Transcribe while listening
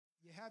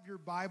have your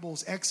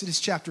Bibles, Exodus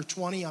chapter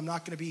 20. I'm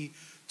not going to be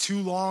too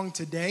long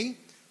today,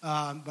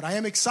 but I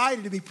am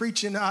excited to be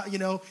preaching,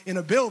 in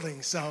a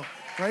building. So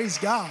praise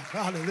God.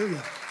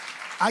 Hallelujah.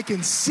 I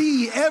can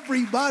see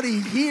everybody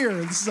here.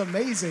 This is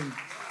amazing.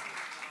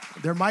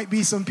 There might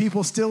be some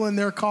people still in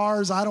their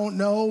cars. I don't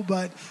know,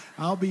 but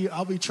I'll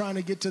be trying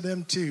to get to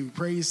them too.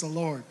 Praise the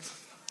Lord.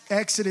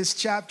 Exodus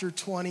chapter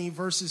 20,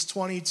 verses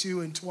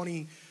 22 and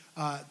 20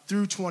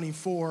 through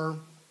 24.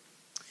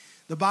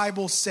 The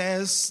Bible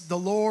says, the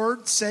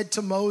Lord said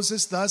to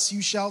Moses, thus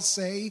you shall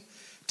say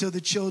to the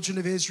children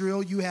of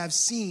Israel, you have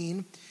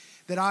seen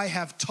that I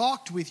have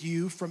talked with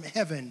you from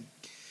heaven.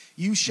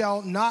 You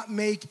shall not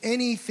make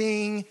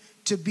anything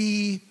to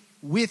be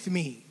with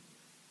me.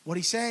 What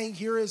he's saying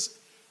here is,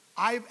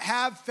 I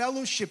have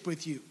fellowship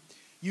with you.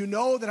 You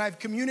know that I've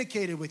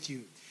communicated with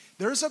you.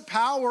 There's a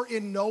power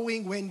in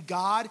knowing when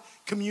God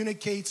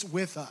communicates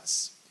with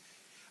us.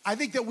 I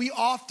think that we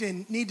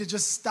often need to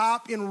just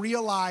stop and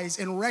realize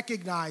and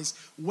recognize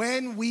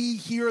when we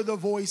hear the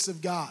voice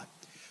of God.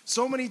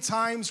 So many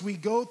times we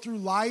go through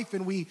life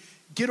and we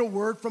get a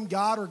word from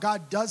God, or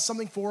God does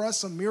something for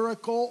us, a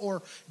miracle,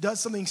 or does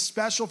something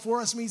special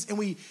for us, and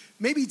we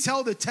maybe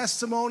tell the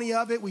testimony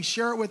of it, we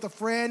share it with a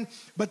friend,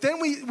 but then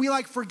we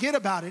forget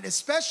about it,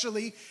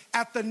 especially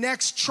at the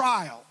next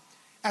trial,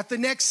 at the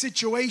next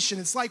situation.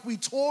 It's like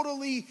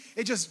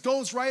it just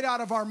goes right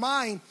out of our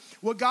mind.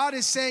 What God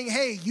is saying,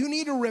 hey, you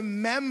need to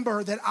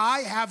remember that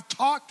I have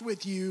talked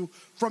with you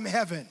from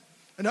heaven.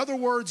 In other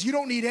words, you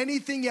don't need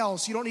anything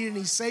else. You don't need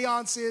any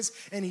seances,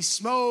 any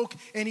smoke,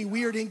 any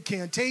weird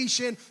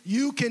incantation.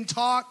 You can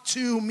talk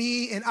to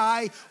me and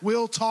I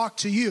will talk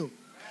to you.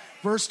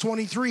 Verse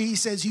 23, he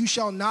says, you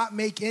shall not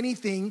make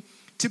anything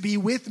to be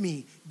with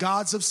me.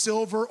 Gods of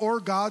silver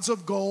or gods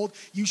of gold,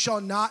 you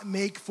shall not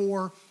make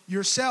for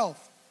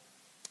yourself.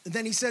 And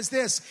then he says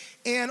this,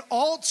 an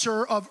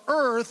altar of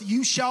earth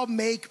you shall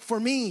make for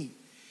me,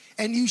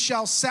 and you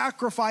shall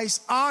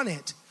sacrifice on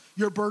it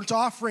your burnt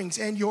offerings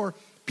and your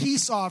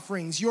peace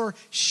offerings, your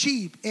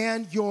sheep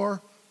and your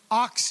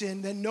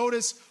oxen. Then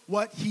notice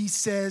what he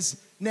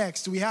says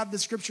next. Do we have the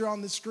scripture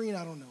on the screen?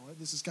 I don't know.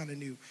 This is kind of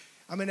new.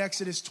 I'm in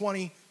Exodus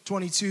 20,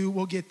 22.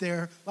 We'll get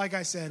there. Like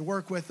I said,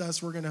 work with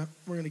us. We're gonna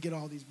get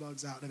all these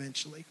bugs out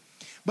eventually.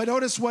 But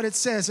notice what it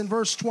says in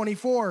verse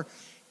 24.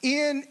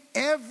 In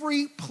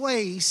every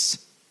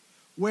place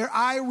where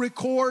I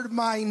record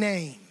my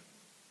name,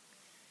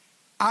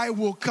 I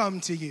will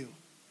come to you,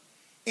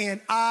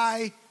 and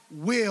I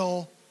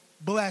will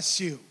bless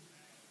you.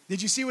 Did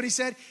you see what he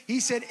said? He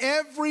said,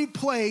 every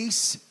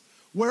place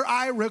where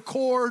I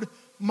record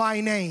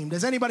my name.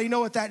 Does anybody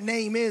know what that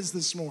name is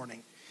this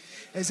morning?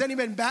 Has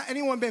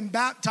anyone been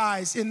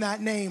baptized in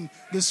that name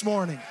this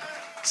morning?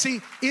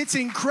 See, it's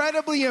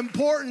incredibly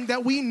important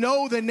that we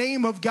know the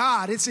name of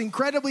God. It's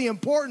incredibly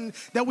important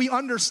that we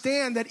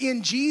understand that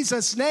in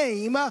Jesus'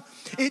 name,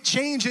 it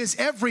changes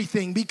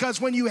everything.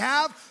 Because when you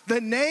have the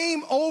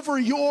name over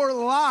your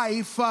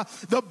life,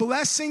 the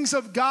blessings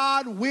of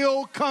God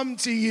will come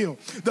to you.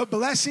 The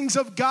blessings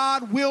of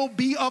God will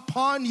be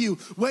upon you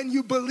when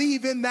you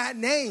believe in that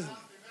name.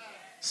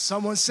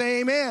 Someone say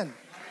amen.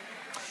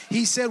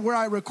 He said, where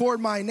I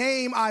record my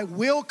name, I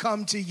will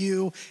come to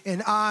you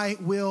and I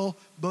will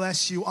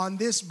bless you. On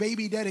this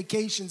baby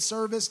dedication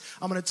service,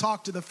 I'm going to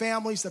talk to the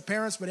families, the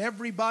parents, but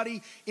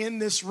everybody in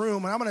this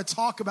room. And I'm going to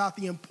talk about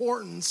the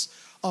importance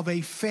of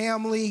a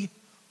family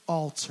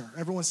altar.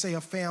 Everyone say a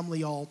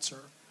family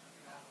altar.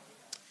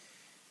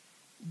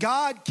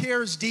 God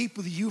cares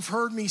deeply. You've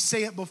heard me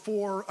say it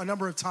before a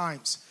number of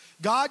times.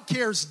 God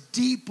cares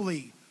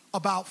deeply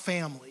about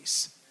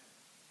families.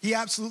 He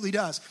absolutely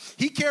does.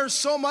 He cares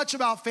so much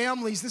about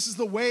families. This is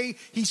the way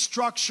he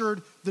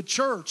structured the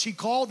church. He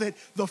called it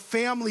the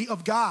family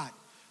of God.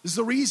 This is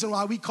the reason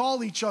why we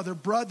call each other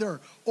brother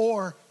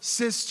or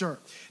sister.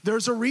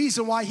 There's a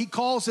reason why he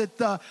calls it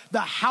the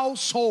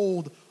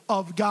household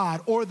of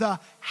God, or the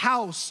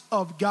house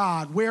of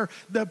God, where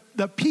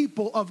the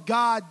people of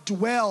God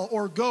dwell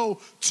or go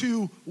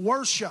to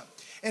worship.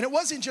 And it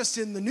wasn't just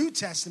in the New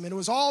Testament. It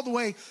was all the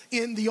way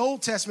in the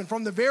Old Testament.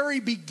 From the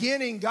very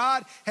beginning,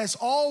 God has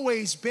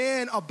always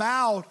been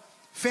about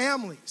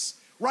families.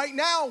 Right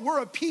now, we're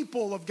a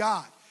people of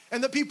God.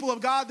 And the people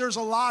of God, there's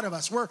a lot of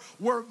us.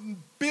 We're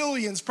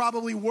billions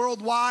probably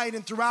worldwide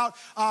and throughout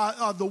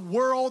the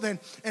world.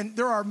 And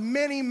there are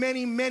many,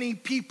 many, many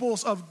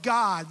peoples of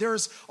God.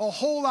 There's a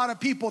whole lot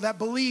of people that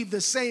believe the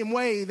same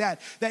way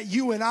that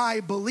you and I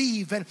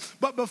believe.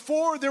 But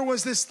before there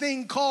was this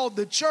thing called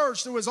the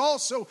church, there was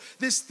also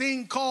this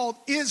thing called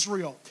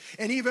Israel.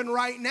 And even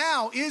right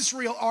now,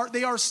 Israel,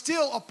 they are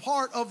still a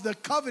part of the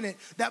covenant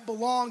that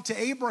belonged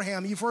to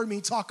Abraham. You've heard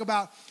me talk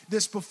about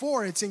this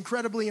before. It's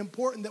incredibly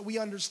important that we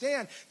understand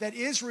that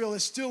Israel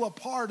is still a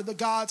part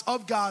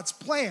of God's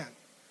plan.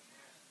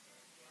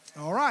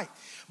 All right.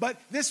 but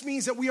this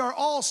means that we are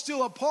all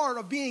still a part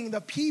of being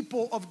the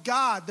people of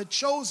God, the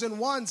chosen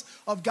ones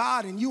of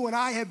God, and you and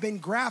I have been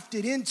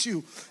grafted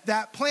into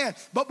that plan.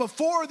 But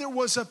before there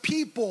was a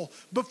people,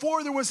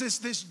 before there was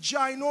this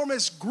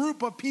ginormous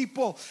group of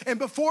people, and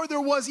before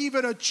there was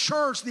even a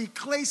church, the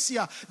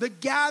ecclesia, the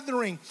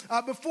gathering,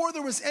 before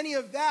there was any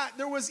of that,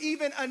 there was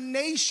even a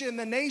nation,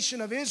 the nation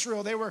of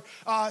Israel. They were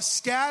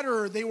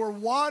scattered, they were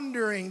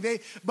wandering,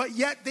 but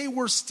yet they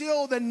were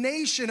still the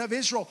nation of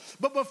Israel.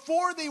 But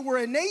before they were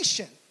a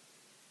nation,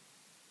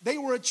 they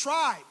were a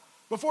tribe.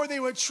 Before they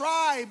were a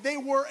tribe, they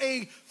were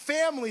a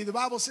family. The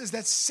Bible says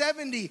that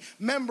 70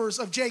 members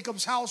of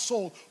Jacob's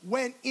household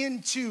went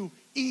into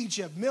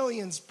Egypt.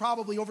 Millions,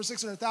 probably over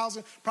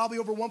 600,000, probably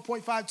over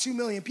 1.52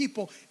 million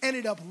people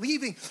ended up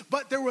leaving.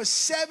 But there were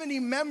 70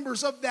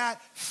 members of that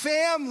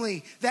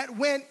family that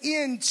went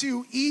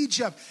into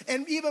Egypt.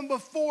 And even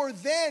before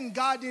then,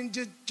 God didn't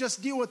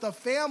just deal with a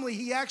family.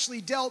 He actually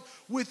dealt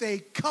with a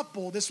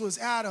couple. This was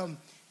Adam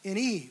and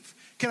Eve.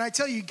 Can I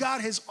tell you,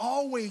 God has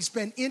always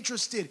been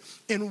interested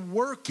in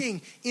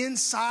working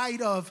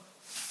inside of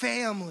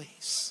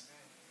families.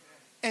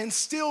 And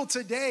still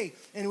today,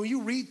 and when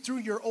you read through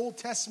your Old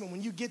Testament,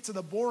 when you get to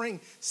the boring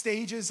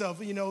stages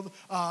of, you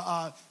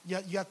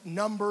got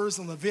Numbers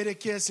and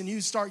Leviticus, and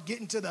you start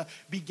getting to the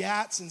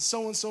begats, and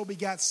so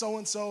begat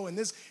so-and-so, and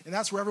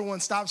that's where everyone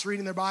stops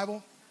reading their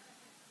Bible.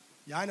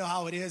 Yeah, I know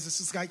how it is. It's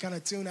just guy kind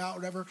of tune out,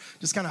 whatever,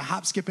 just kind of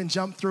hop, skip, and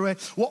jump through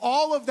it. Well,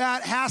 all of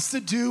that has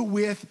to do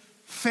with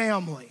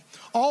family.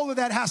 All of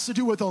that has to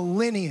do with a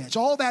lineage.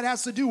 All that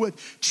has to do with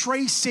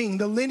tracing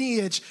the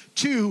lineage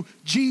to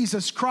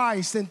Jesus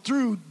Christ and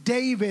through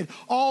David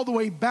all the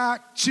way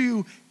back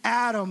to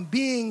Adam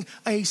being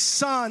a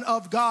son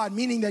of God,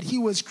 meaning that he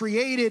was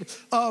created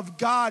of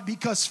God,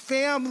 because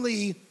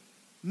family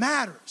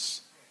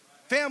matters.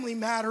 Family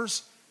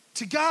matters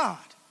to God.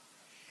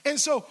 And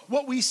so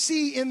what we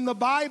see in the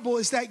Bible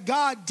is that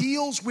God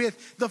deals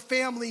with the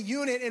family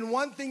unit. And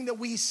one thing that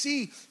we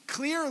see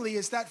clearly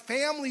is that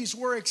families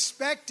were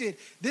expected.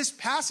 This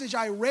passage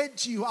I read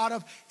to you out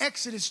of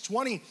Exodus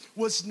 20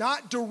 was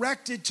not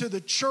directed to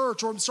the church,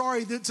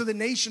 to the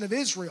nation of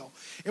Israel.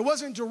 It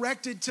wasn't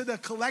directed to the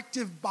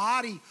collective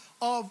body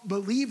of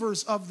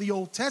believers of the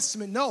Old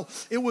Testament. No,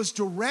 it was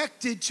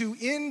directed to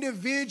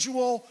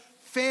individual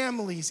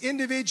families,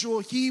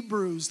 individual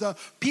Hebrews, the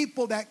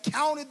people that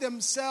counted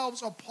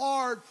themselves a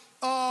part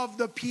of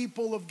the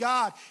people of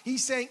God.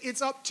 He's saying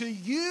it's up to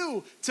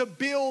you to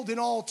build an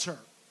altar.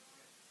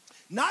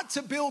 Not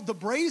to build the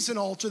brazen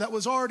altar that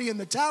was already in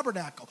the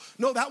tabernacle.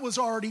 No, that was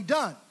already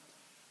done.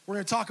 We're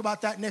going to talk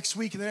about that next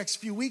week, in the next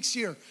few weeks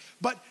here.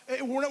 But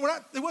it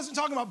wasn't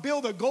talking about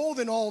build a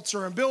golden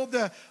altar and build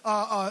the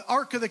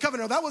Ark of the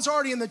Covenant. No, that was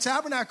already in the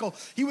tabernacle.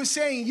 He was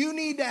saying you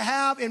need to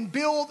have and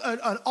build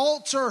an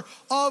altar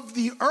of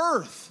the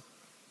earth.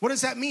 What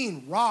does that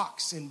mean?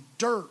 Rocks and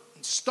dirt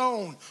and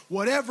stone,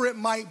 whatever it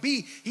might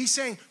be. He's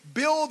saying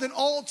build an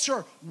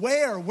altar.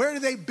 Where? Where do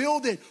they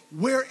build it?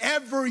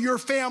 Wherever your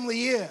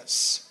family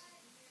is.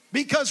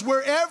 Because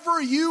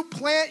wherever you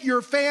plant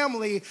your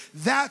family,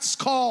 that's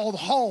called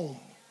home.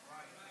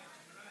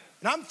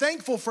 And I'm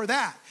thankful for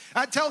that.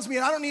 That tells me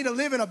I don't need to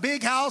live in a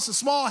big house, a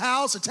small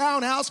house, a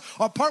townhouse,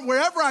 or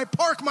wherever I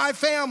park my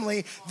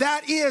family,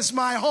 that is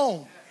my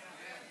home.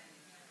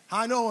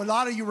 I know a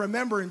lot of you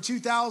remember in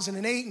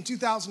 2008 and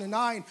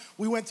 2009,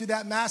 we went through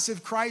that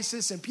massive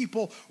crisis and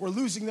people were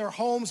losing their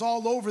homes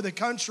all over the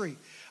country.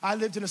 I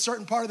lived in a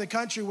certain part of the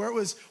country where it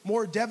was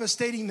more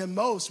devastating than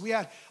most. We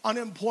had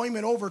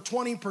unemployment over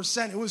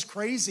 20%. It was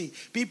crazy.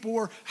 People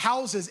were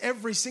houses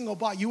every single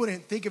block. You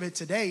wouldn't think of it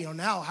today.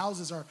 Now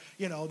houses are,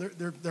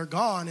 they're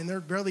gone and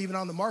they're barely even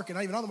on the market,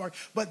 not even on the market.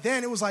 But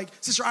then it was like,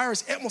 Sister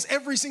Iris, almost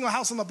every single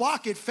house on the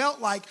block, it felt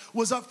like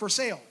was up for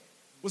sale,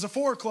 was a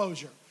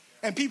foreclosure.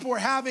 And people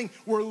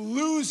were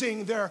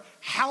losing their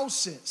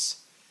houses.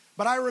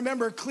 But I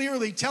remember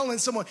clearly telling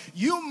someone,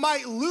 you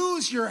might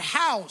lose your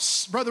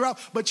house, Brother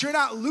Ralph, but you're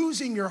not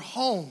losing your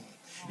home.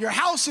 Your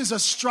house is a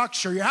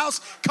structure. Your house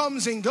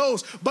comes and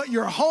goes, but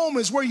your home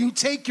is where you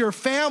take your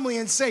family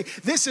and say,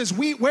 this is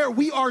where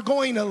we are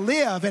going to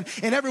live. And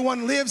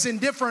everyone lives in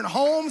different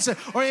homes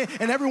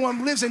and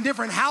everyone lives in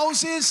different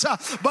houses.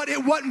 But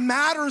what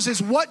matters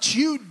is what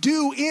you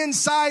do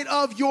inside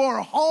of your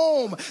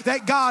home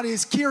that God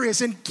is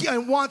curious and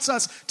wants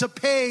us to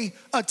pay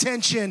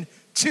attention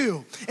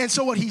to. And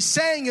so what he's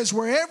saying is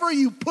wherever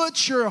you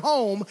put your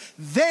home,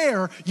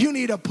 there you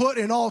need to put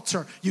an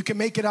altar. You can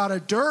make it out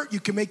of dirt, you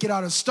can make it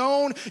out of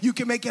stone, you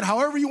can make it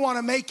however you want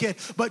to make it,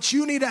 but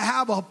you need to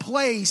have a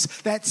place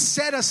that's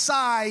set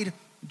aside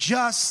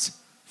just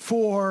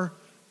for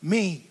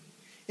me.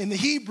 In the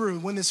Hebrew,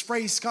 when this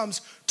phrase comes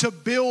to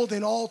build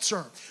an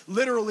altar,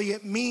 literally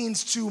it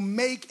means to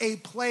make a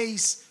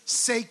place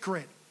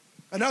sacred.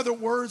 In other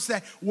words,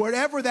 that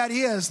whatever that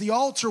is, the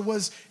altar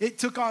it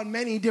took on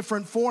many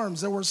different forms.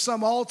 There were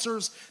some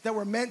altars that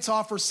were meant to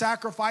offer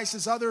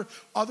sacrifices.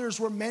 Others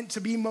were meant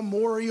to be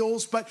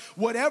memorials. But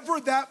whatever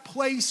that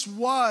place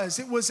was,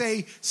 it was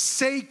a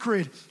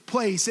sacred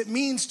place. It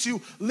means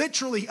to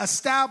literally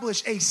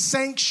establish a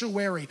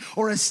sanctuary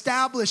or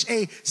establish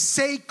a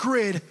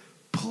sacred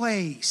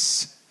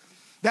place.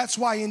 That's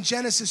why in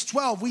Genesis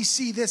 12, we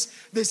see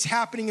this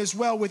happening as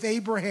well with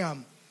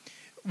Abraham.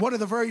 One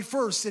of the very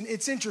first, and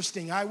it's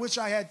interesting. I wish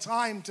I had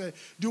time to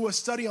do a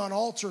study on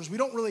altars. We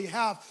don't really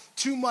have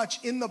too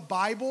much in the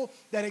Bible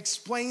that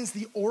explains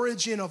the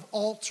origin of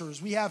altars.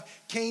 We have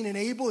Cain and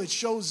Abel. It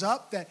shows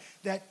up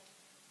that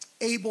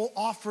Abel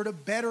offered a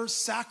better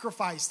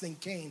sacrifice than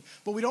Cain.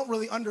 But we don't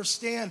really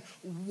understand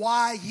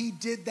why he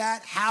did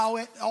that, how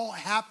it all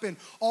happened.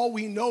 All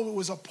we know, it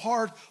was a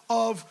part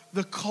of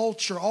the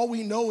culture. All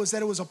we know is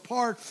that it was a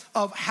part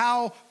of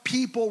how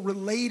people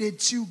related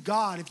to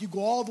God. If you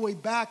go all the way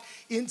back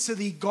into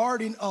the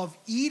Garden of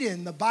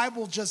Eden, the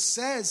Bible just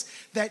says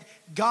that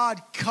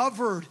God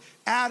covered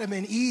Adam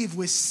and Eve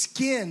with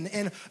skin.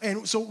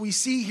 And so what we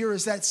see here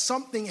is that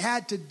something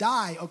had to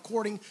die.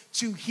 According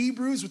to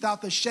Hebrews,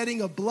 without the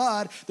shedding of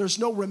blood, there's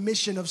no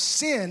remission of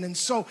sin. And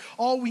so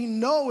all we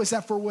know is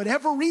that for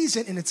whatever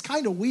reason, and it's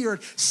kind of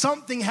weird,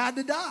 something had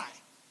to die.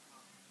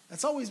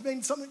 That's always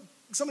been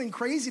something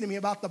crazy to me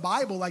about the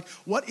Bible. Like,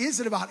 what is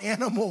it about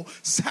animal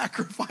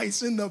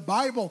sacrifice in the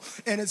Bible?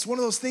 And it's one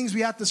of those things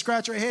we have to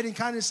scratch our head and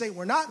kind of say,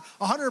 we're not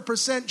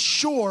 100%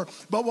 sure,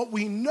 but what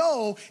we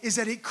know is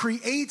that it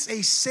creates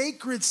a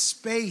sacred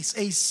space,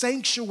 a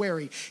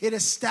sanctuary. It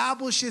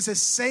establishes a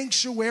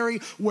sanctuary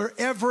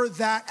wherever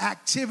that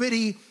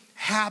activity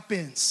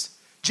happens.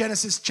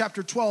 Genesis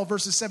chapter 12,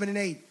 verses 7 and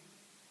 8.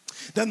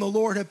 Then the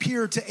Lord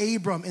appeared to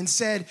Abram and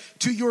said,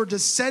 to your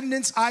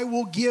descendants I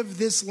will give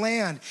this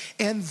land.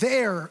 And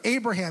there,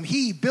 Abraham,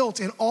 he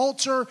built an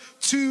altar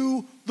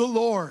to the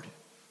Lord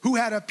who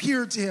had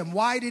appeared to him.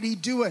 Why did he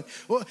do it?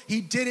 Well,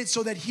 he did it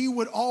so that he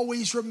would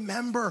always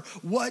remember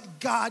what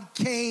God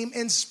came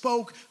and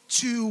spoke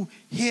to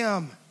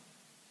him.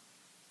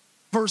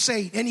 Verse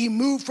 8, and he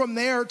moved from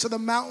there to the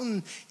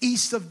mountain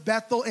east of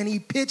Bethel, and he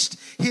pitched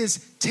his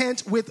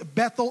tent with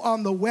Bethel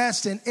on the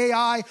west and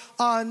Ai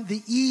on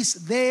the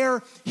east.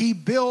 There he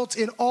built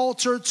an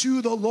altar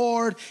to the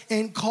Lord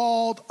and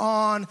called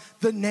on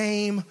the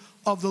name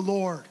of the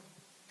Lord.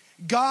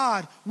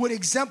 God would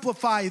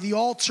exemplify the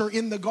altar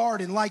in the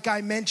garden, like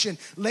I mentioned.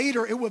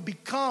 Later, it would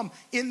become,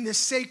 in this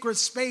sacred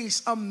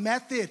space, a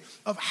method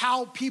of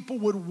how people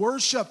would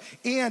worship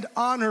and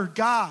honor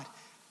God.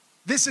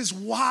 This is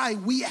why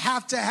we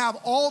have to have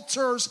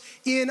altars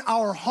in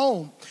our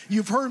home.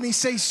 You've heard me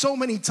say so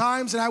many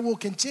times, and I will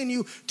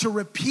continue to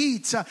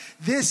repeat,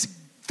 this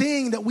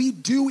thing that we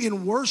do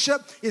in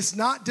worship is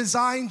not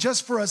designed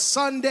just for a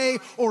Sunday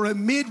or a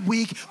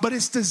midweek, but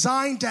it's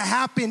designed to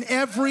happen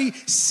every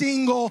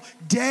single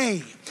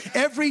day.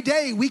 Every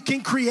day we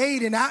can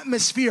create an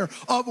atmosphere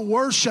of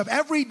worship.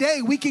 Every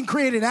day we can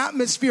create an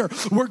atmosphere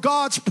where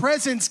God's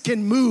presence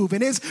can move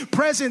and his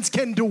presence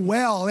can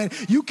dwell, and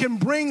you can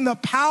bring the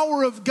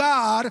power of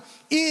God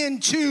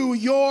into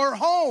your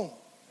home.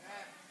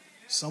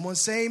 Someone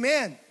say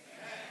amen.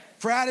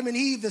 For Adam and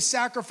Eve, the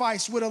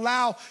sacrifice would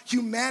allow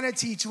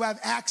humanity to have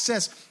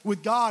access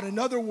with God. In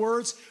other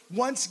words,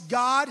 once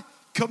God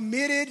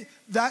committed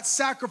that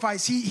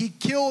sacrifice, he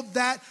killed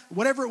that,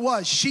 whatever it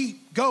was,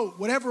 sheep, goat,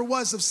 whatever it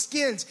was of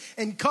skins,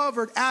 and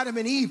covered Adam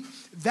and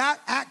Eve.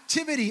 That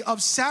activity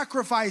of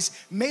sacrifice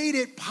made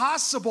it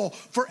possible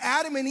for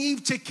Adam and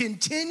Eve to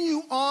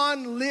continue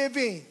on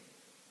living.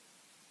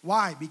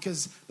 Why?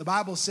 Because the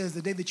Bible says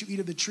the day that you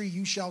eat of the tree,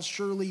 you shall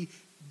surely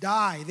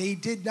die. They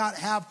did not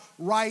have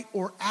right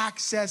or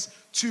access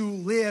to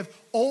live,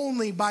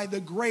 only by the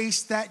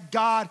grace that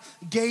God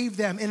gave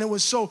them. And it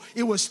was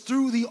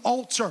through the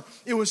altar,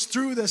 it was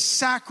through the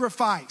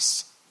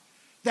sacrifice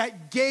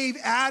that gave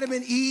Adam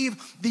and Eve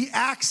the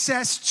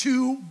access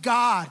to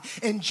God.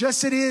 And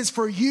just it is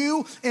for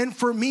you and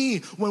for me.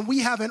 When we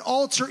have an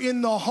altar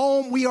in the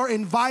home, we are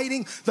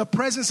inviting the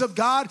presence of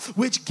God,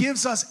 which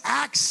gives us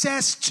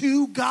access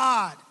to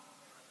God.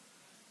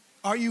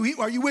 Are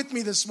you with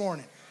me this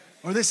morning?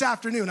 Or this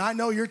afternoon? I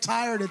know you're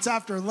tired. It's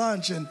after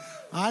lunch, and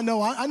I know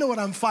what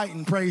I'm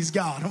fighting. Praise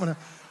God.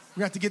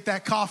 We have to get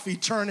that coffee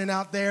turning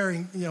out there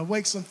and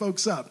wake some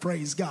folks up.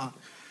 Praise God.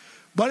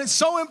 But it's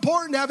so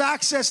important to have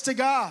access to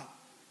God.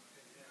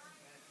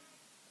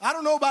 I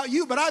don't know about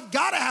you, but I've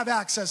got to have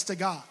access to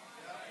God,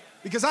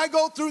 because I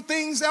go through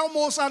things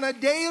almost on a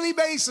daily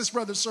basis,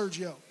 Brother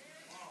Sergio,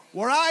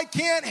 where I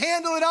can't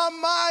handle it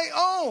on my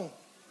own.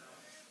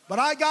 But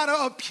I got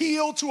to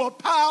appeal to a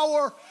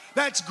power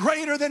that's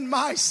greater than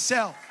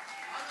myself.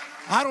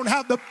 I don't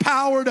have the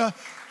power to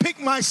pick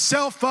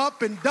myself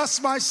up and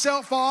dust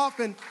myself off.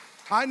 And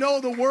I know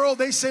the world,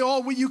 they say, oh,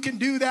 well, you can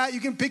do that. You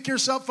can pick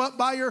yourself up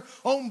by your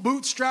own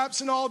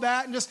bootstraps and all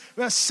that, and just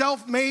a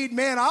self-made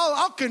man.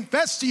 I'll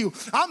confess to you,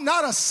 I'm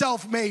not a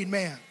self-made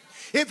man.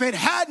 If it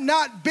had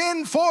not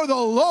been for the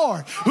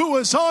Lord who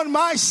was on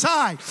my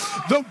side,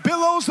 the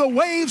billows, the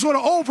waves would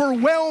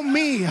overwhelm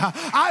me.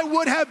 I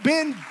would have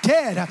been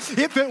dead.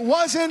 If it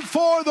wasn't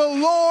for the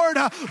Lord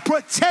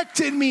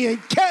protected me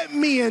and kept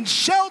me and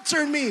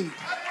sheltered me.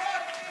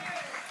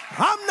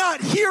 I'm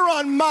not here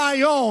on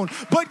my own,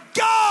 but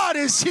God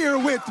is here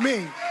with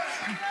me.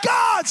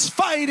 God's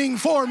fighting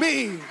for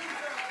me.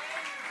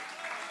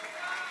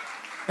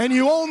 And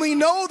you only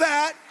know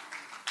that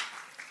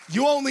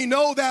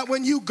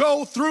when you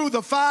go through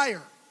the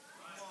fire.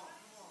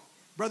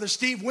 Brother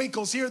Steve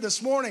Winkle's here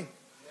this morning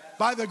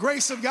by the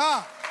grace of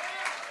God.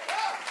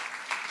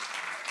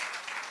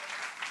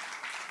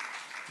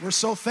 We're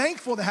so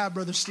thankful to have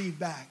Brother Steve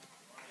back.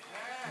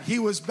 He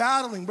was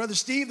battling. Brother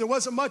Steve, there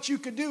wasn't much you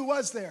could do,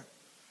 was there?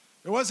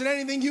 There wasn't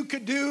anything you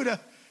could do to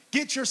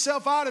get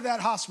yourself out of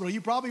that hospital.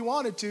 You probably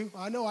wanted to.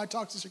 I know I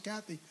talked to Sister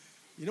Kathy.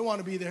 You don't want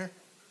to be there.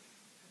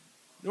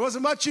 There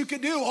wasn't much you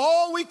could do.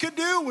 All we could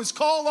do was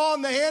call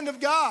on the hand of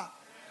God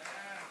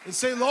and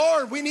say,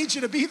 Lord, we need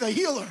you to be the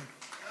healer.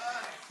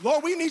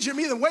 Lord, we need you to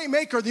be the way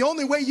maker. The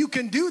only way you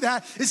can do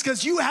that is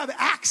because you have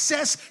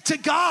access to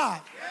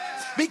God.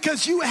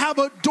 Because you have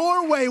a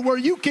doorway where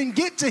you can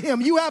get to him.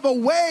 You have a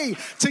way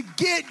to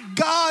get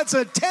God's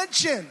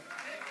attention.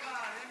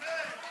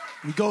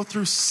 You go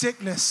through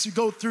sickness, you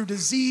go through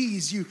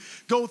disease, you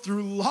go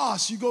through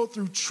loss, you go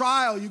through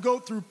trial, you go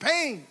through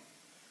pain.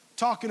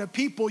 Talking to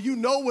people, you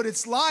know what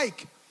it's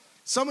like.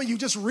 Some of you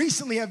just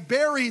recently have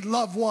buried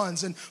loved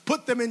ones and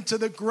put them into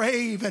the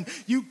grave, and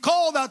you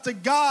called out to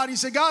God. You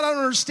said, God, I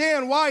don't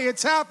understand why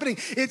it's happening.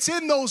 It's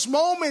in those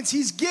moments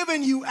he's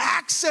given you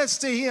access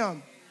to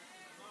him.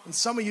 And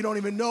some of you don't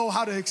even know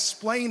how to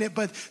explain it,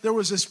 but there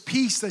was this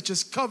peace that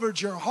just covered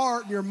your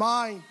heart and your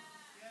mind,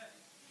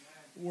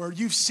 where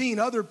you've seen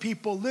other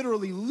people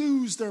literally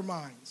lose their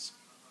minds.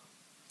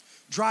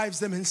 Drives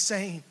them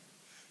insane.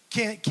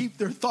 Can't keep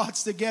their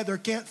thoughts together,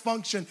 can't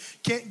function,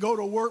 can't go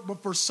to work,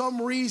 but for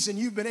some reason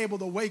you've been able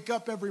to wake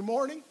up every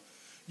morning.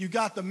 You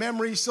got the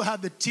memory, you still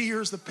have the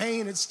tears, the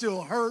pain, it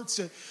still hurts.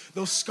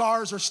 Those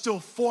scars are still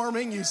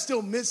forming. You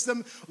still miss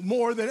them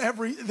more than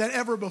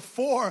ever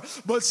before.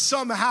 But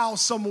somehow,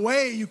 some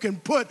way, you can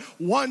put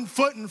one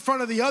foot in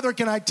front of the other.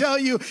 Can I tell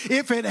you,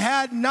 if it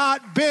had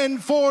not been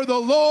for the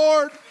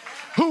Lord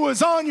who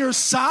was on your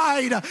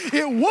side,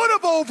 it would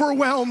have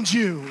overwhelmed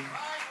you.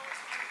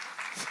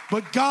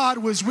 But God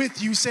was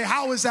with you. Say,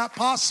 how is that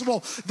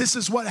possible? This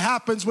is what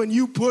happens when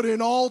you put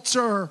an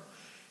altar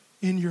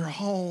in your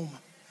home.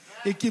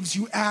 It gives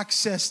you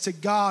access to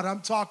God.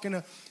 I'm talking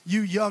to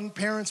you young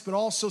parents, but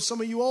also some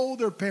of you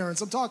older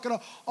parents. I'm talking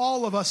to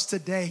all of us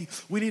today.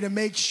 We need to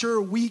make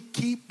sure we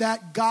keep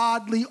that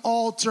godly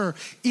altar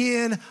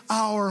in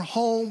our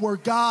home where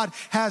God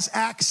has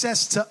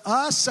access to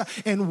us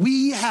and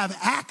we have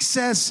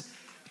access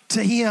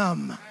to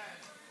him.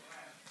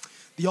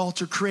 The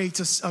altar creates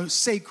a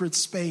sacred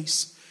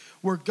space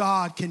where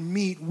God can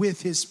meet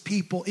with his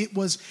people. It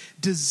was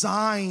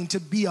designed to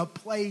be a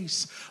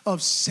place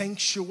of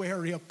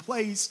sanctuary, a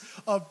place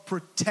of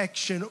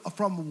protection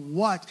from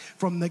what?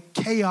 From the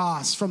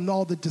chaos, from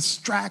all the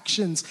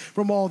distractions,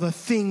 from all the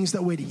things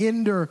that would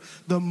hinder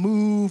the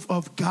move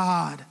of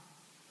God.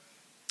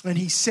 And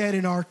he said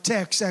in our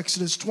text,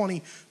 Exodus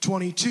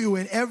 20:22,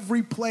 in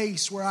every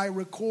place where I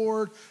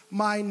record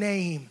my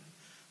name,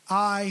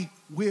 I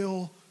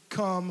will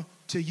come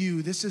to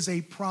you. This is a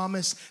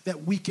promise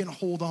that we can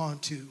hold on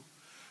to.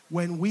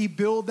 When we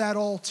build that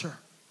altar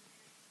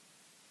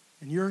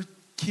and your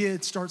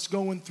kid starts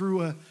going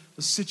through a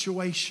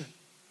situation,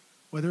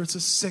 whether it's a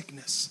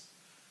sickness,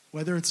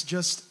 whether it's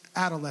just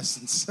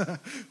adolescence,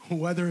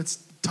 whether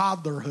it's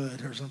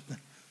toddlerhood or something,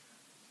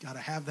 got to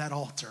have that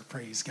altar,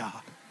 praise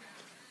God.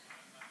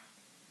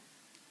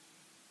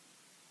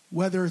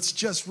 Whether it's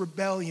just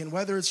rebellion,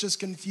 whether it's just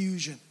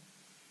confusion,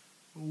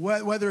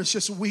 whether it's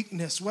just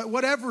weakness,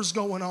 whatever's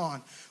going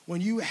on, when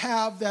you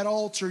have that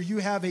altar, you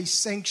have a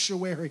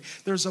sanctuary.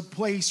 There's a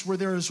place where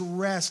there's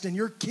rest, and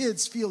your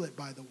kids feel it,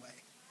 by the way.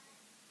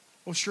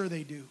 Well, sure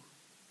they do.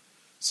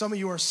 Some of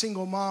you are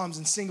single moms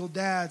and single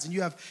dads, and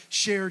you have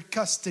shared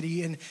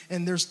custody,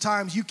 and there's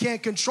times you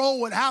can't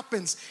control what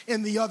happens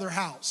in the other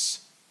house.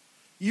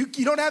 You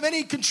don't have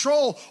any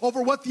control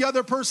over what the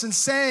other person's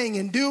saying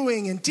and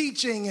doing and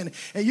teaching, and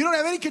you don't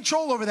have any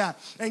control over that.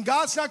 And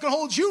God's not going to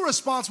hold you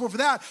responsible for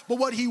that, but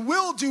what he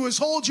will do is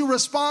hold you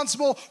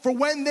responsible for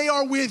when they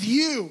are with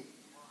you.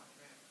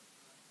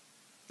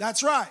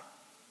 That's right.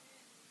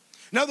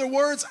 In other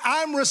words,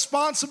 I'm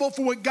responsible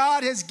for what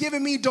God has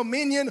given me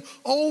dominion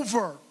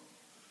over.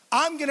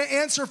 I'm going to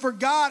answer for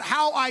God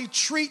how I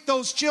treat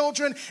those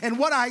children and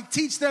what I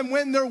teach them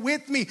when they're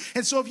with me.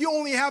 And so if you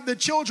only have the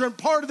children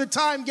part of the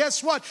time,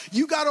 guess what?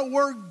 You got to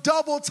work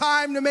double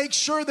time to make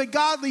sure the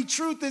godly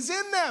truth is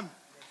in them.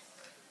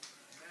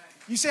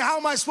 You say, how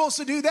am I supposed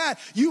to do that?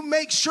 You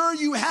make sure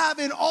you have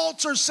an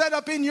altar set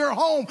up in your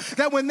home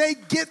that when they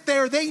get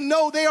there, they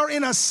know they are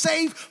in a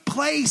safe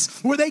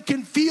place where they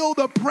can feel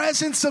the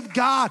presence of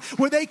God,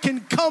 where they can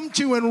come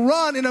to and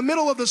run in the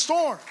middle of the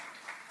storm.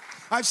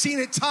 I've seen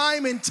it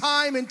time and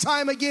time and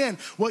time again.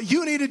 What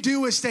you need to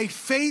do is stay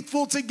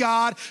faithful to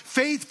God,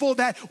 faithful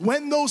that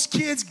when those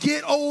kids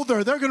get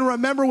older, they're going to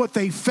remember what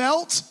they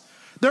felt.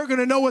 They're going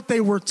to know what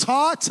they were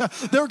taught.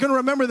 They're going to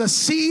remember the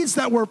seeds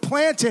that were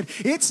planted.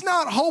 It's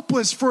not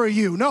hopeless for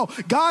you. No,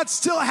 God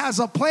still has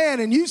a plan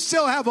and you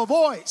still have a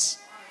voice.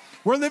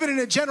 We're living in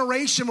a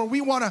generation where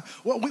we want to,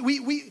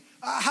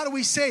 how do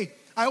we say?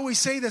 I always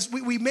say this,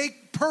 we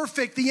make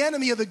perfect the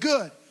enemy of the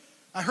good.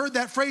 I heard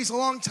that phrase a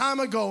long time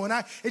ago,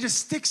 and it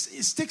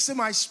sticks in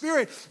my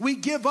spirit. We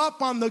give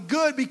up on the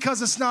good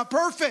because it's not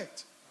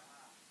perfect.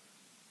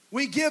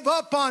 We give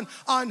up on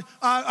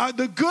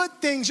the good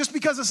things just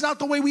because it's not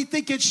the way we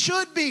think it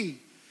should be.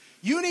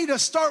 You need to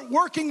start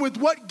working with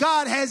what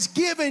God has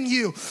given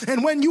you.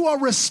 And when you are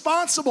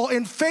responsible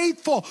and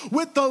faithful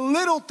with the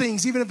little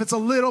things, even if it's a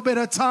little bit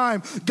of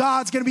time,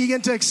 God's going to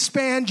begin to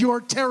expand your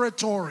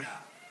territory.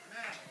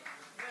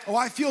 Oh,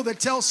 I feel to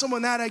tell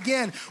someone that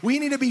again. We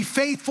need to be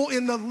faithful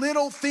in the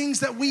little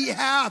things that we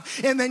have,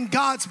 and then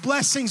God's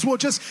blessings will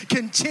just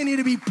continue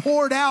to be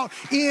poured out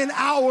in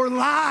our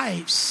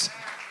lives.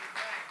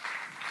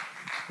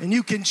 And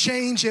you can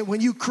change it when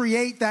you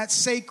create that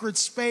sacred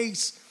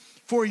space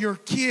for your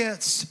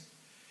kids.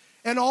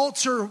 An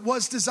altar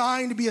was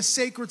designed to be a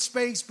sacred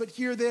space, but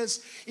hear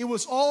this, it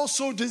was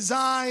also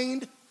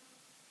designed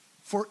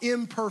for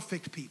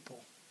imperfect people.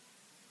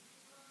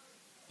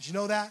 Did you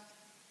know that?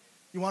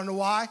 You want to know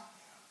why?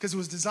 Because it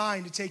was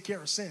designed to take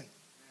care of sin.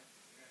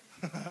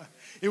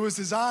 It was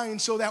designed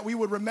so that we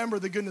would remember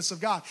the goodness of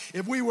God.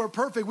 If we were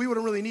perfect, we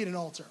wouldn't really need an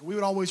altar. We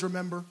would always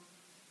remember.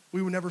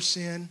 We would never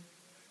sin.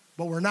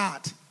 But we're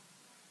not.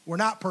 We're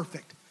not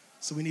perfect.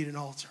 So we need an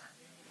altar.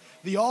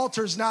 The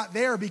altar's not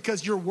there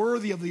because you're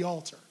worthy of the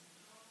altar.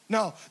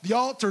 No, the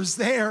altar's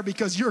there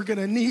because you're going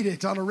to need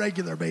it on a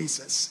regular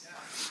basis.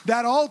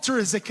 That altar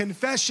is a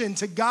confession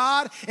to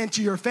God and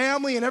to your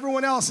family and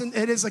everyone else. And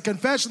it is a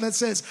confession that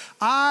says,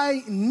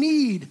 I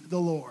need the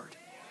Lord.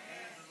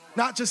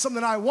 Not just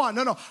something I want.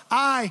 No,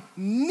 I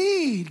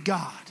need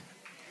God.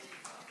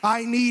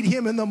 I need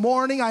him in the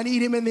morning. I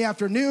need him in the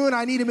afternoon.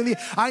 I need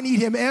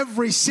him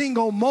every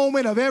single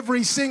moment of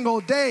every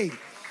single day.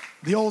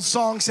 The old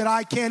song said,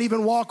 I can't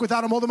even walk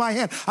without him holding my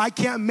hand. I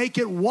can't make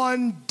it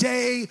one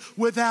day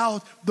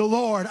without the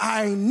Lord.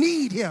 I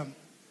need him.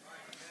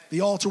 The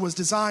altar was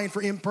designed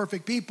for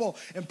imperfect people.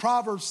 And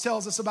Proverbs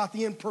tells us about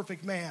the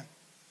imperfect man.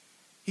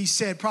 He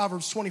said,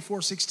 Proverbs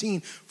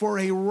 24:16, for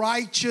a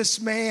righteous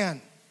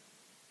man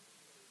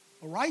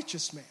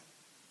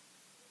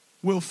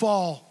will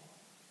fall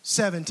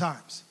 7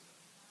 times.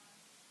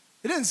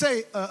 It didn't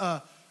say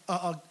a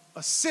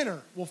sinner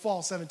will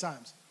fall 7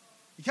 times.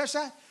 You catch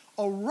that?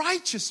 A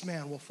righteous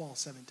man will fall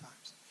 7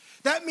 times.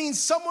 That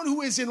means someone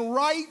who is in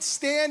right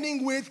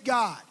standing with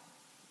God.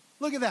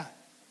 Look at that.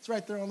 It's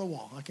right there on the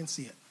wall. I can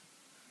see it.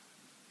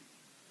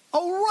 A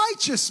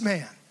righteous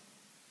man.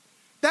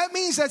 That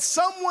means that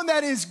someone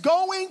that is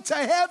going to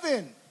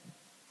heaven.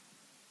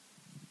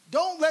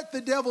 Don't let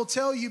the devil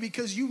tell you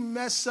because you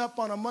mess up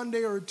on a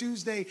Monday or a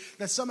Tuesday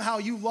that somehow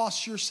you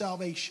lost your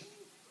salvation.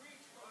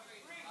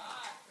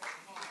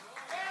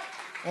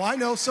 Well, I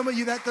know some of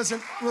you that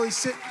doesn't really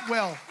sit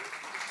well.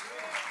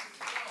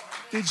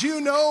 Did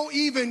you know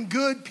even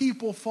good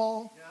people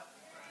fall?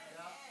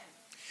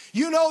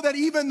 You know that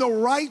even the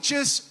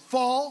righteous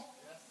fall?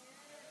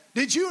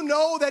 Did you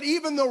know that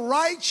even the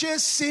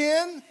righteous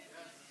sin?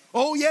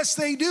 Oh, yes,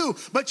 they do.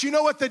 But you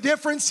know what the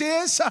difference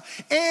is?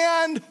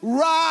 And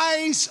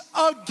rise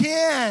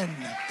again.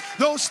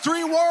 Those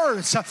 3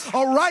 words.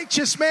 A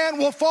righteous man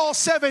will fall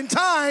 7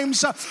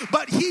 times,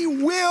 but he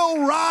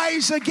will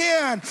rise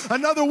again.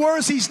 In other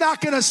words, he's not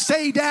going to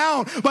stay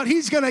down, but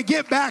he's going to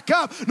get back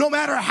up no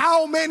matter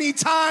how many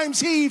times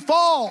he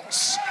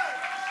falls.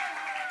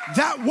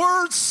 That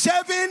word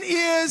 7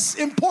 is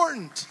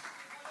important.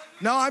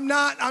 No, I'm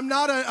not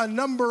a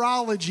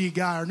numberology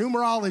guy or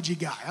numerology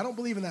guy. I don't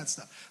believe in that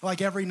stuff. Like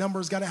every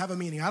number's got to have a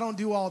meaning. I don't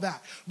do all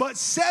that. But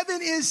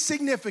 7 is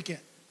significant.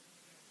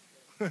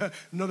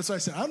 Notice what I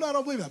said. I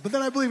don't believe that. But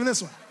then I believe in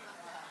this one.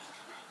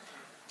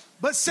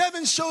 But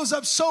 7 shows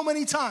up so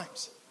many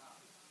times.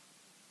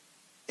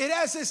 It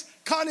has this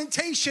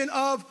connotation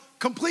of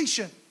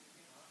completion,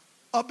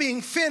 of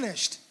being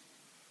finished,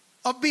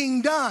 of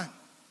being done.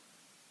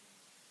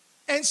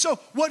 And so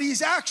what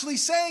he's actually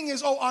saying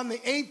is, on the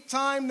 8th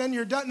time, then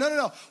you're done.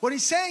 No. What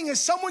he's saying is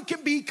someone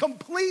can be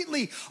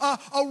completely,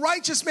 a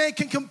righteous man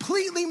can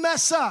completely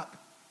mess up.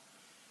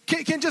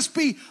 Can just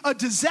be a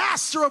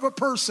disaster of a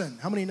person.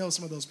 How many know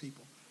some of those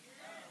people?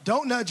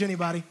 Don't nudge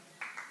anybody.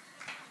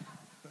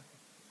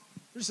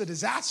 There's a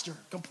disaster,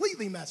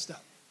 completely messed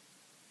up.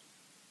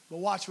 But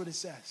watch what it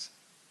says.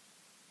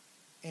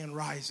 And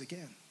rise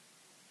again.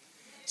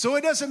 So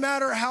it doesn't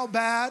matter how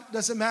bad,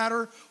 doesn't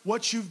matter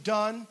what you've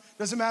done,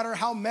 doesn't matter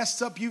how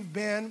messed up you've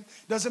been,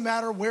 doesn't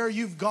matter where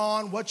you've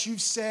gone, what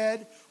you've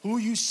said, who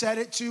you said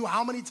it to,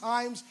 how many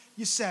times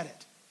you said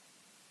it.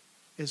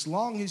 As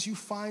long as you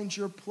find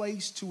your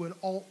place to an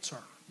altar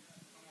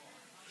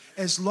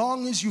As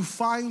long as you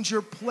find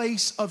your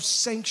place of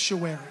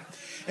sanctuary,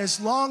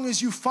 as long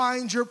as you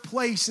find your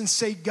place and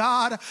say,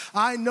 God,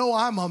 I know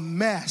I'm a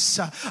mess.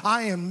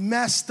 I am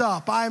messed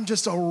up. I am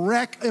just a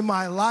wreck in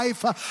my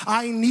life.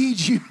 I need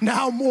you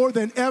now more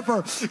than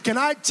ever. Can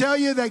I tell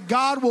you that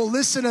God will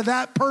listen to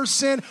that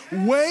person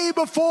way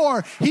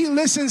before he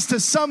listens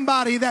to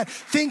somebody that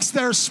thinks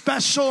they're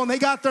special and they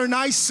got their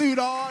nice suit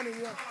on? And,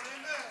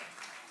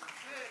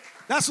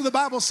 that's what the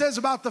Bible says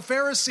about the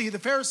Pharisee. The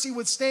Pharisee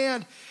would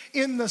stand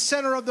in the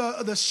center of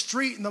the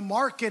street in the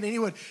market,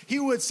 and he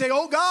would say,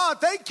 oh God,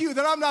 thank you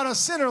that I'm not a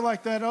sinner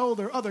like that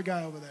other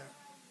guy over there.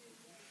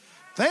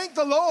 Thank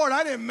the Lord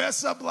I didn't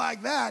mess up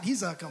like that.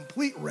 He's a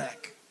complete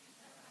wreck.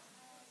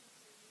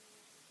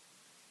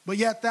 But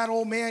yet that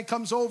old man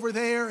comes over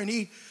there,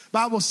 and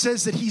Bible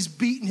says that he's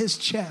beating his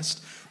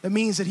chest. That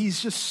means that he's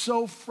just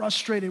so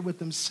frustrated with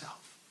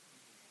himself.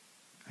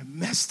 I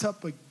messed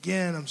up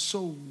again. I'm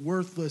so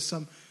worthless.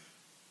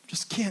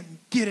 Just can't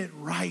get it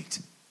right.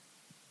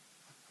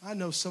 I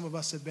know some of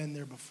us have been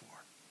there before.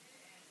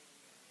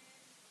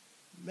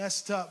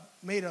 Messed up,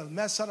 made a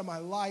mess out of my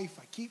life.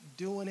 I keep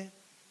doing it.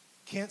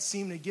 Can't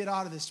seem to get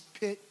out of this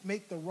pit,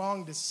 make the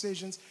wrong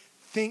decisions,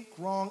 think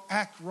wrong,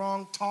 act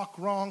wrong, talk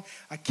wrong.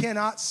 I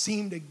cannot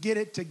seem to get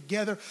it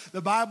together. The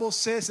Bible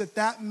says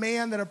that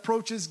man that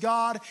approaches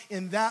God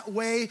in that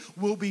way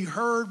will be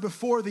heard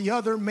before the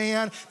other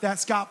man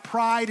that's got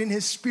pride in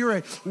his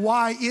spirit.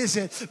 Why is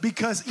it?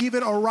 Because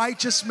even a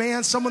righteous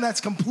man, someone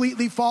that's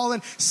completely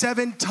fallen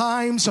 7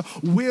 times,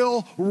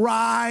 will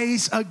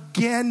rise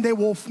again. They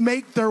will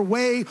make their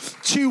way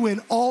to an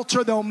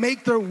altar. They'll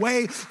make their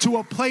way to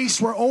a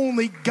place where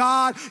only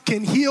God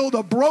can heal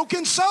the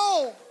broken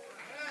soul.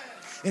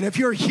 And if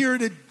you're here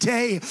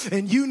today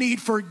and you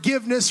need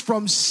forgiveness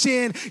from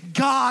sin,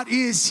 God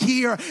is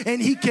here and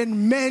he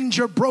can mend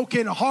your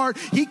broken heart.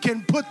 He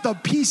can put the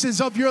pieces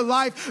of your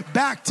life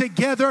back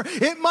together.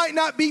 It might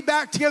not be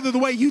back together the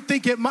way you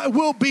think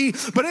will be,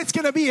 but it's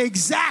going to be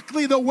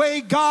exactly the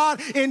way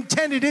God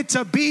intended it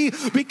to be,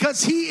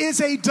 because he is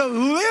a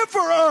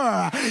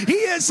deliverer. He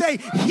is a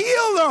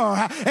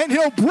healer, and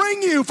he'll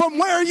bring you from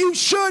where you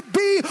should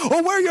be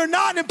or where you're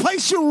not and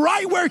place you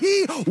right where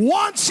he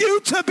wants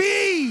you to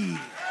be.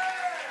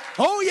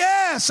 Oh,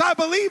 yes, I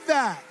believe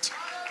that.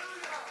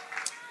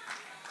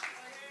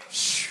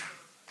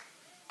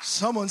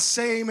 Someone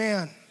say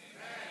amen.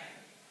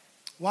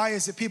 Why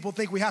is it people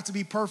think we have to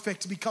be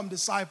perfect to become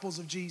disciples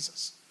of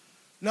Jesus?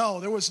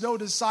 No, there was no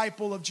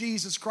disciple of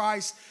Jesus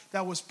Christ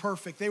that was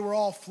perfect. They were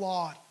all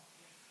flawed.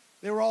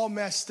 They were all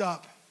messed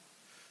up.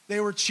 They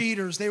were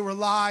cheaters. They were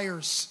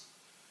liars.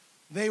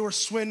 They were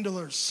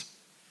swindlers.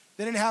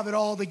 They didn't have it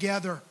all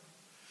together.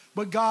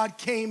 But God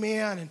came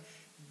in and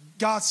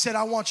God said,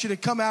 I want you to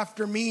come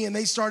after me. And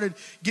they started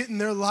getting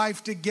their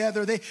life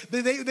together.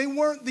 They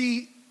weren't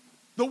the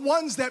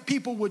ones that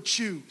people would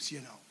choose, you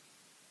know.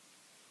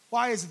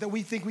 Why is it that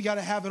we think we got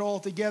to have it all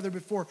together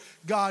before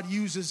God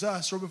uses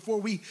us, or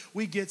before we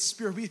get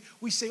spirit?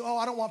 We say, oh,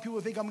 I don't want people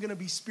to think I'm going to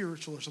be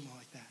spiritual or something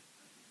like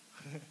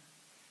that.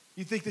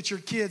 You think that your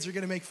kids are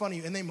going to make fun of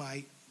you, and they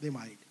might.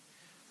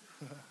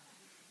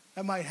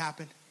 That might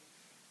happen.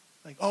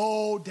 Like,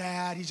 oh,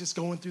 Dad, he's just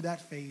going through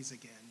that phase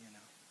again.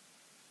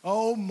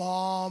 Oh,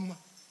 Mom,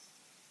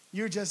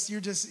 you're just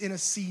in a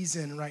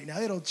season right now.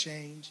 It'll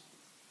change.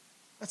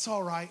 That's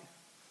all right.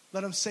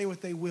 Let them say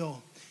what they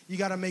will. You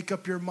got to make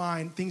up your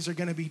mind. Things are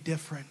going to be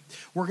different.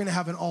 We're going to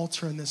have an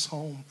altar in this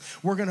home.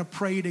 We're going to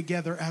pray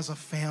together as a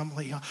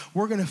family.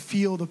 We're going to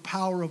feel the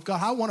power of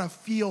God. I want to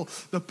feel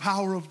the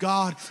power of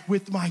God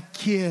with my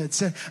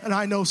kids. And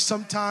I know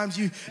sometimes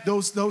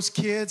those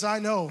kids, I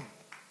know.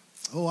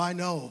 Oh, I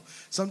know.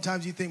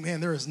 Sometimes you think,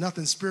 man, there is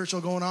nothing spiritual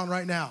going on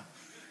right now.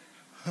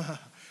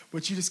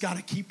 But you just got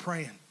to keep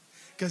praying,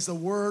 because the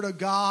word of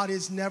God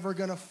is never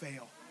going to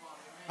fail.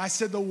 I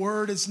said the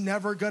word is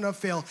never going to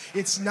fail.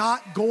 It's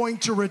not going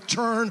to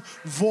return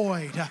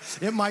void.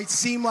 It might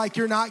seem like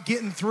you're not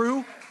getting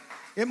through.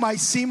 It might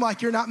seem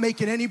like you're not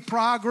making any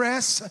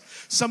progress.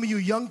 Some of you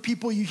young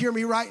people, you hear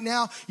me right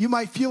now, you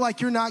might feel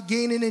like you're not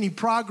gaining any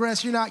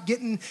progress. You're not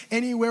getting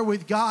anywhere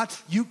with God.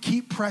 You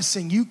keep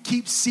pressing. You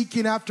keep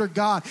seeking after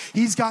God.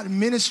 He's got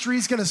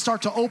ministries going to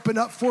start to open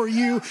up for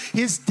you.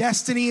 His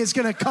destiny is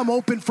going to come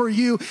open for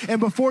you.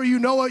 And before you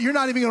know it, you're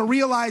not even going to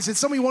realize it.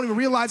 Some of you won't even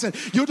realize it.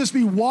 You'll just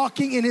be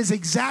walking in his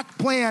exact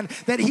plan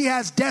that he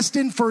has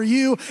destined for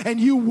you, and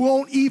you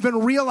won't even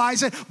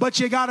realize it. But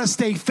you got to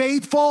stay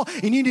faithful,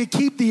 and you need to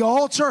keep the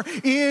altar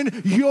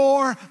in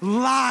your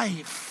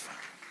life.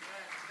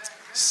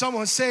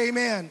 Someone say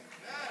amen.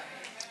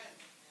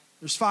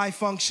 There's 5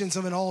 functions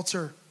of an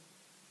altar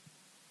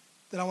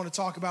that I want to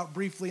talk about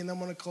briefly, and then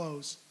I'm going to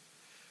close.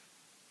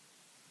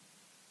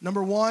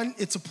 Number 1,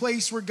 it's a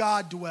place where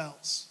God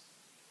dwells.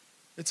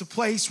 It's a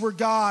place where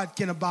God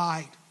can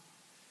abide.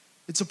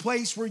 It's a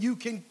place where you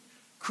can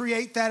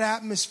create that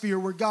atmosphere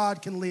where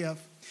God can live.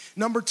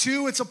 Number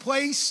 2, it's a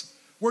place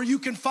where you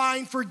can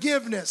find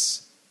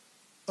forgiveness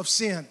of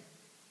sin.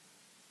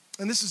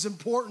 And this is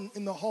important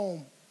in the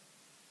home,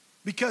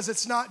 because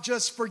it's not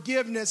just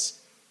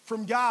forgiveness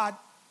from God,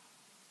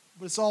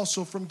 but it's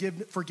also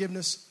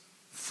forgiveness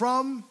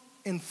from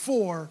and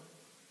for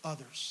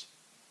others.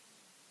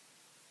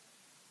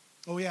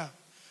 Oh yeah,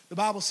 the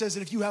Bible says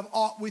that if you have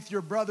aught with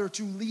your brother,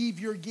 to leave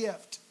your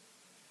gift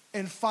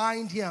and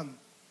find him.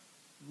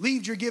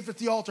 Leave your gift at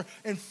the altar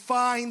and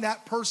find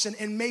that person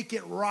and make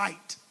it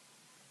right.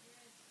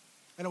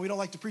 I know we don't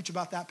like to preach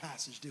about that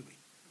passage, do we?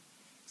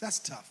 That's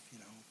tough,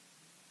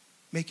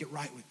 Make it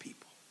right with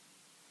people.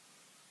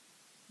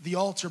 The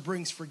altar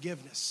brings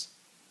forgiveness.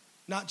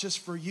 Not just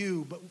for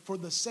you, but for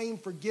the same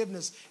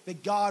forgiveness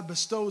that God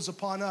bestows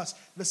upon us.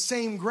 The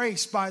same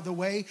grace, by the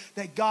way,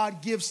 that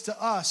God gives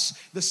to us.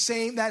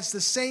 That's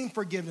the same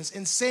forgiveness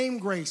and same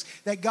grace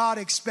that God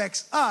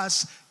expects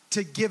us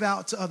to give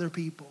out to other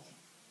people.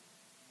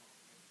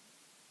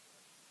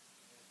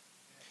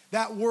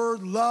 That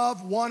word,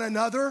 love one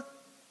another,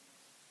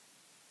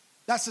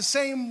 that's the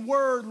same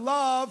word,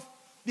 love,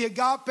 the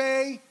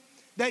agape,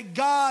 that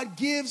God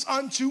gives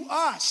unto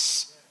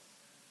us.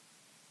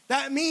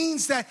 That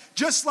means that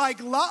just like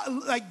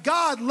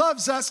God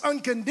loves us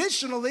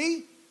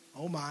unconditionally,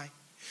 oh my,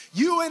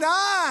 you and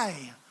I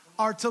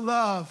are to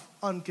love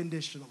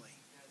unconditionally.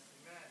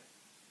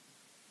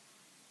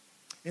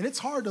 And it's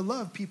hard to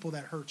love people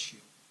that hurt you.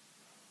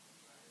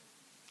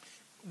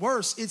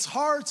 Worse, it's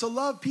hard to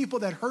love people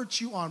that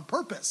hurt you on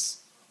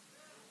purpose.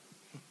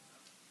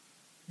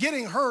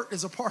 Getting hurt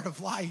is a part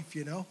of life,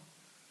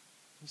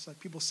 It's like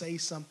people say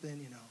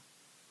something,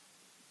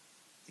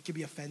 It can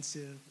be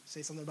offensive.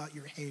 Say something about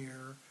your hair,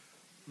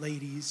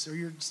 ladies, or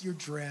your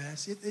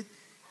dress.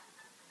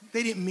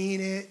 They didn't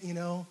mean it,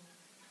 They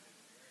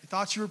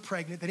thought you were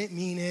pregnant. They didn't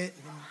mean it.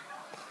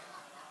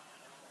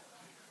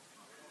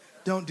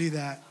 Don't do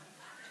that.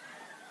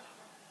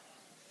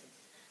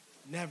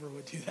 Never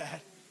would do that.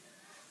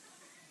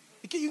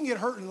 You can get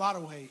hurt in a lot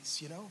of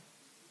ways,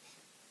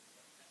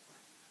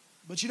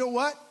 But you know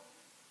what?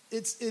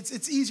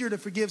 It's easier to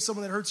forgive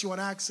someone that hurts you on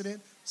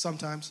accident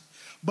sometimes.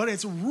 But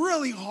it's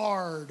really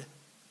hard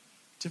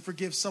to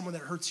forgive someone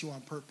that hurts you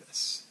on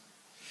purpose.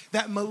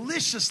 That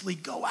maliciously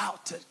go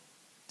out to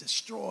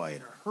destroy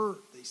it or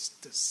hurt,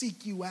 to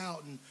seek you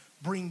out and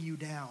bring you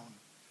down.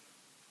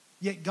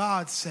 Yet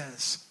God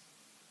says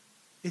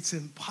it's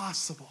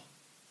impossible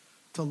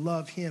to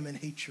love him and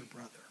hate your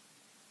brother.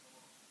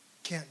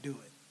 Can't do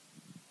it.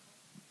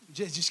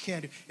 Just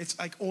can't do it. It's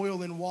like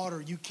oil and water.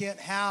 You can't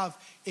have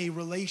a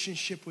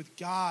relationship with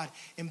God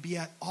and be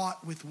at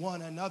aught with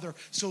one another.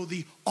 So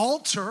the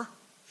altar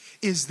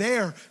is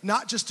there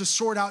not just to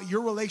sort out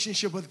your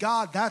relationship with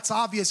God, that's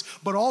obvious,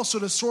 but also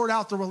to sort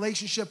out the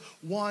relationship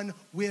one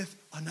with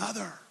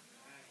another.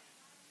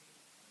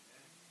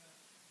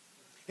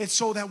 It's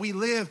so that we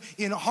live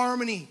in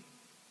harmony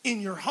in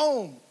your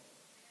home.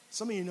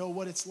 Some of you know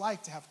what it's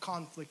like to have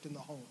conflict in the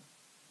home,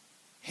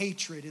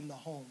 hatred in the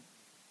home.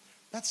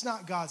 That's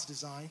not God's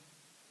design.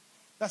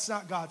 That's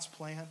not God's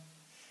plan.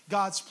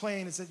 God's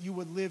plan is that you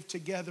would live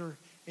together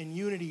in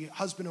unity,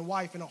 husband and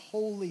wife, in a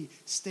holy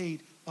state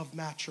of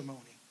matrimony,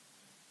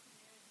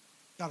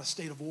 not a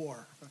state of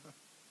war.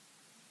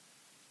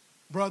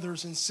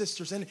 Brothers and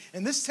sisters, and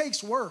this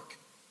takes work.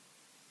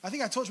 I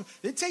think I told you,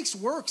 it takes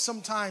work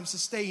sometimes to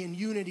stay in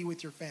unity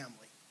with your family.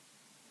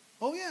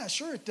 Oh yeah,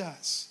 sure it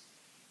does.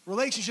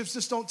 Relationships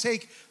just don't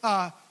take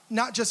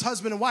not just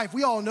husband and wife.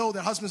 We all know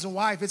that husbands and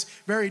wife, it's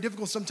very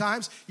difficult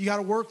sometimes. You got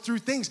to work through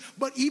things.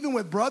 But even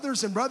with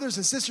brothers and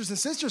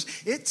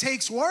sisters, it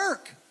takes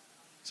work.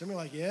 Some are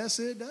like, yes,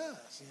 it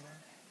does.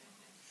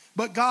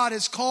 But God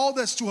has called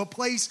us to a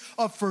place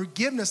of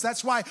forgiveness.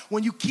 That's why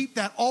when you keep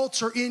that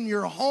altar in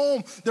your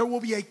home, there will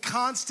be a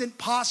constant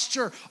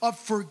posture of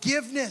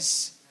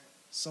forgiveness.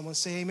 Someone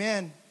say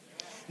amen.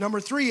 Number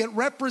 3, it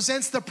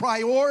represents the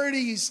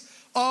priorities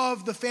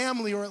of the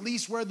family, or at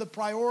least where the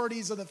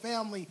priorities of the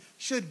family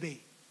should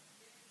be.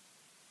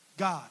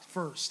 God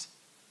first,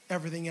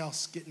 everything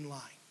else get in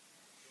line.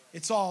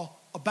 It's all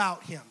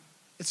about him.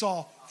 It's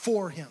all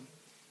for him.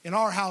 In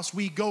our house,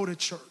 we go to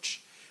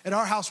church. At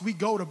our house, we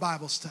go to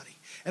Bible study.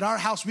 At our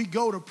house, we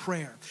go to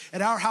prayer.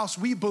 At our house,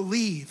 we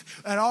believe.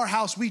 At our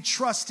house, we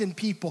trust in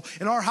people.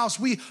 In our house,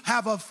 we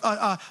have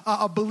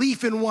a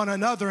belief in one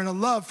another and a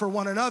love for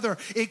one another.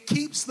 It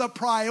keeps the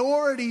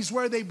priorities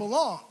where they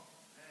belong.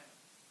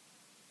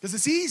 Because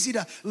it's easy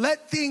to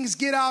let things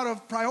get out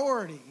of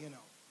priority,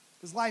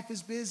 because life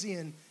is busy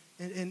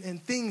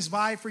and things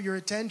vie for your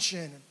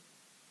attention.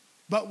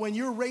 But when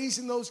you're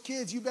raising those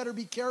kids, you better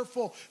be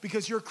careful,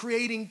 because you're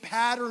creating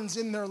patterns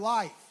in their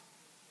life.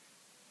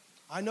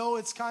 I know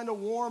it's kind of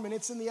warm and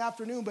it's in the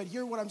afternoon, but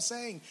hear what I'm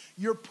saying.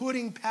 You're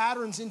putting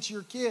patterns into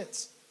your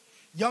kids.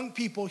 Young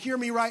people, hear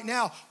me right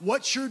now.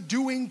 What you're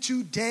doing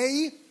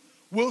today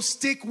will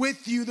stick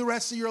with you the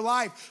rest of your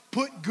life.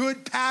 Put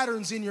good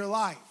patterns in your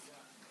life.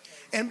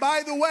 And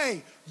by the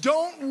way,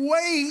 don't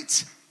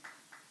wait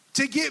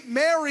to get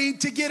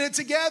married to get it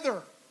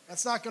together.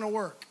 That's not going to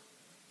work.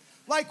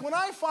 Like when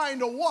I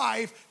find a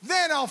wife,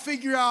 then I'll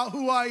figure out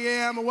who I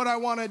am and what I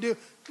want to do.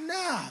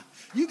 Nah,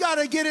 you got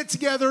to get it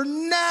together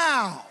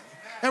now.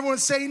 Everyone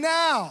say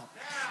now.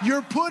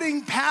 You're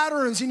putting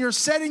patterns and you're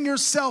setting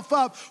yourself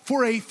up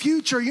for a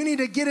future. You need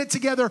to get it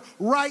together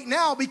right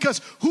now,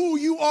 because who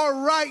you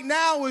are right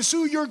now is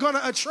who you're going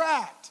to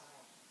attract.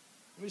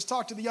 Let me just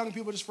talk to the young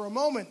people just for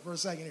a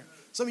second here.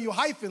 Some of you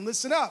hyphen,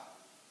 listen up.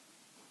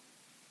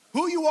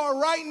 Who you are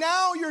right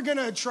now, you're going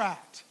to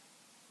attract.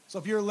 So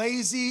if you're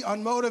lazy,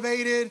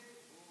 unmotivated,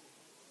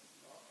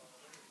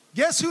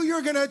 guess who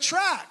you're going to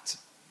attract?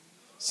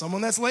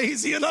 Someone that's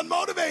lazy and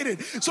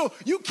unmotivated. So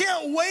you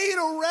can't wait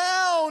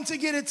around to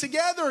get it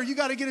together. You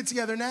got to get it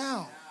together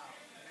now.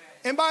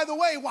 And by the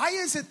way, why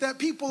is it that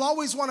people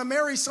always want to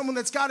marry someone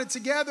that's got it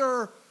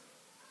together?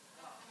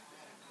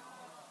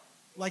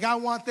 Like, I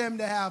want them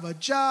to have a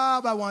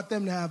job. I want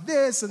them to have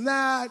this and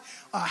that,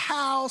 a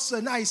house,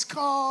 a nice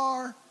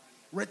car,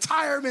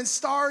 retirement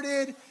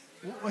started.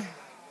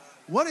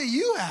 What do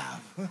you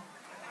have?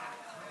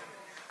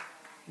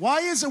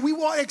 Why is it we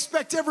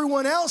expect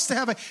everyone else to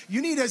have it?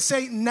 You need to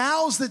say,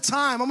 now's the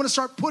time. I'm going to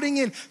start putting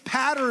in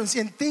patterns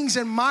and things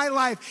in my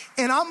life,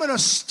 and I'm going to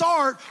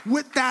start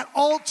with that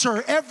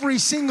altar every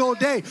single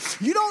day.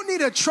 You don't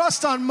need to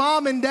trust on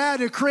mom and dad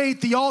to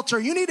create the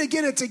altar. You need to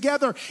get it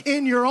together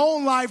in your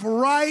own life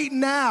right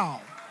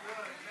now.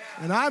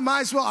 And I'm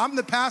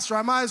the pastor,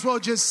 I might as well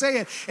just say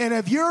it. And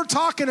if you're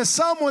talking to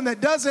someone that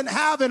doesn't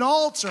have an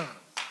altar,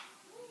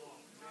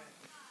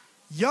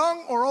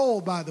 young or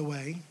old, by the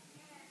way,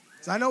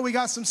 I know we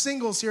got some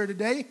singles here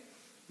today,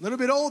 a little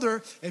bit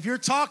older. If you're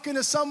talking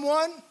to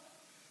someone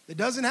that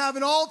doesn't have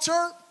an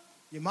altar,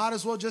 you might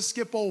as well just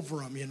skip over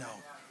them, you know.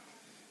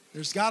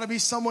 There's got to be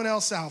someone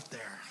else out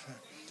there.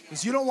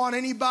 Because you don't want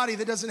anybody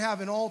that doesn't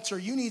have an altar.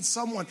 You need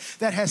someone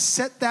that has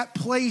set that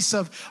place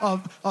of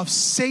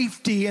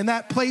safety and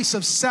that place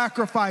of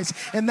sacrifice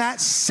and that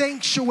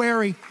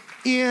sanctuary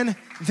in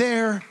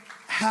their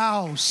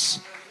house.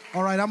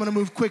 All right, I'm going to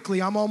move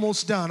quickly. I'm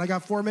almost done. I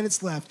got 4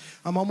 minutes left.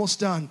 I'm almost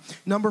done.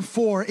 Number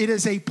 4, it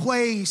is a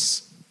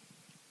place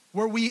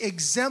where we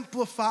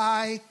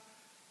exemplify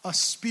a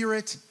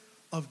spirit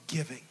of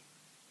giving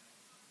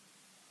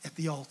at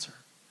the altar.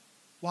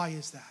 Why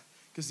is that?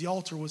 Because the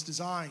altar was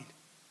designed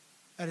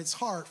at its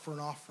heart for an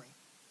offering,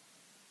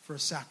 for a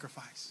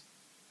sacrifice.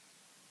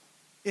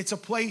 It's a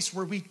place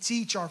where we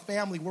teach our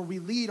family, where we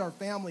lead our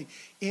family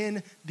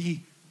in the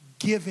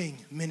giving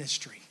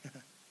ministry.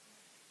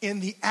 In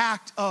the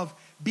act of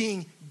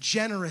being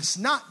generous,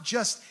 not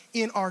just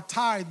in our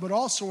tithe, but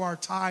also our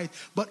tithe,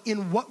 but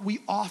in what we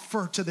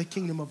offer to the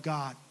kingdom of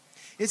God.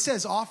 It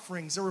says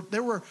offerings.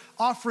 There were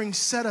offerings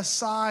set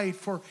aside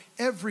for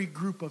every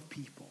group of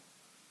people.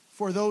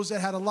 For those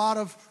that had a lot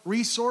of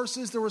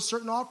resources, there were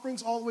certain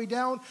offerings all the way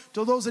down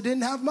to those that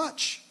didn't have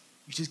much.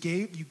 You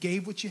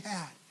gave what you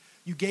had.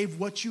 You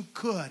gave what you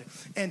could.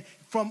 And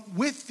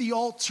with the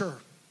altar,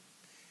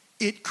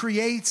 it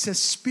creates a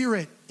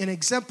spirit and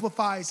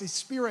exemplifies a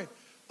spirit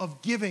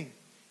of giving.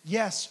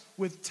 Yes,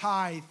 with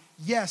tithe.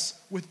 Yes,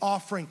 with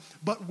offering.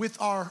 But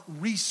with our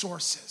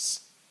resources.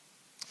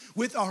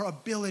 With our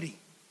ability.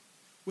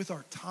 With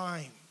our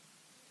time.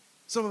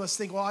 Some of us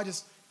think, well, I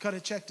just cut a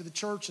check to the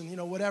church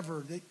and,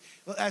 whatever.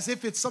 As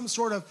if it's some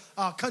sort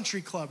of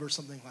country club or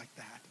something like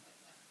that.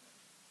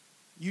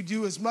 You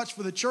do as much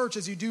for the church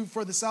as you do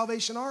for the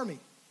Salvation Army.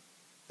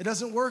 It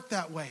doesn't work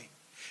that way.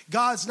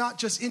 God's not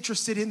just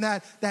interested in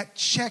that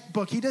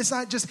checkbook. He's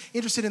not just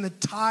interested in the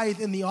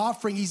tithe and the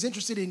offering. He's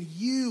interested in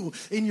you,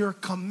 in your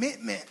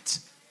commitment,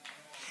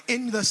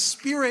 in the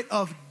spirit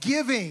of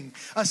giving,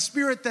 a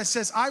spirit that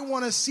says, I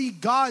want to see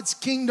God's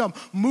kingdom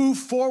move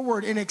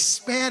forward and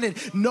expanded.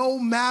 No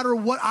matter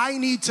what I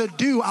need to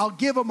do, I'll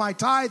give him my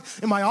tithe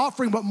and my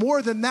offering. But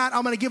more than that,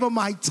 I'm going to give him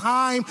my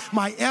time,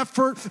 my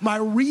effort, my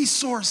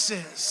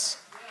resources.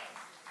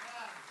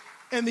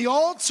 And the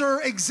altar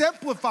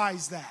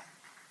exemplifies that.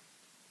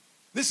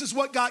 This is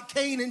what got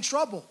Cain in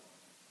trouble.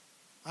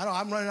 I know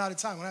I'm running out of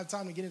time. I don't have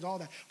time to get into all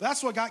that. But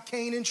that's what got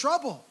Cain in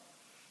trouble.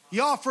 He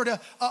offered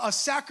a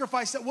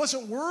sacrifice that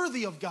wasn't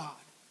worthy of God.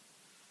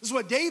 This is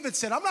what David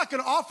said. I'm not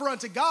going to offer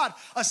unto God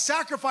a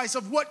sacrifice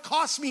of what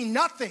costs me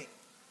nothing.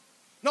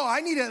 No,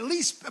 I need to at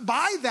least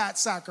buy that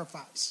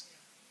sacrifice.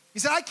 He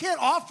said, I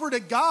can't offer to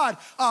God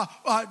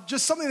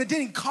just something that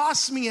didn't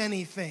cost me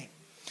anything.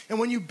 And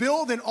when you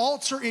build an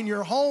altar in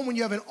your home, when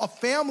you have a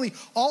family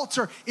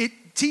altar, it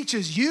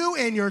teaches you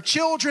and your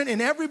children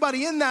and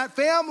everybody in that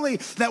family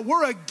that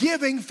we're a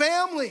giving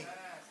family.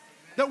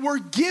 That we're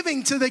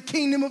giving to the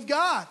kingdom of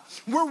God.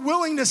 We're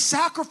willing to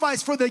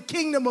sacrifice for the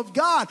kingdom of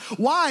God.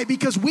 Why?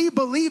 Because we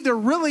believe there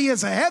really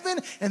is a heaven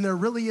and there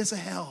really is a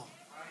hell.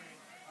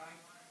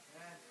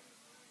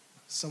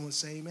 Someone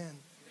say amen.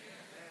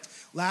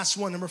 Last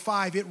one, number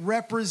 5. It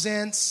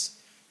represents,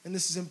 and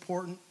this is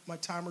important, my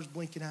timer's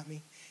blinking at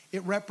me.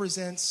 It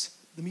represents,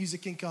 the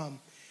music can come,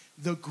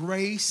 the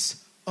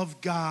grace of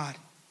God,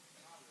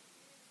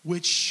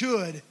 which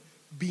should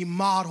be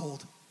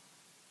modeled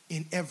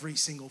in every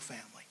single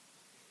family.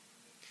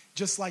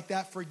 Just like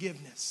that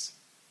forgiveness,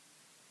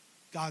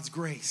 God's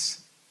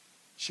grace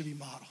should be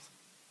modeled.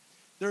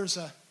 There's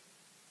a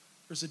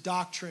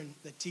doctrine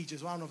that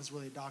teaches, well, I don't know if it's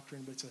really a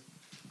doctrine, but it's a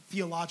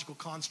theological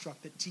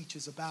construct that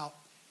teaches about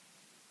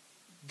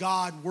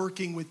God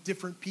working with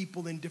different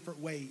people in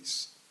different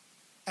ways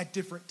at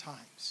different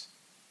times.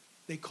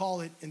 They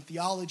call it, in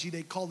theology,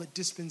 they call it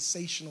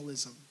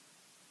dispensationalism.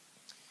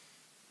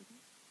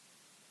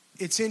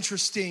 It's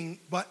interesting,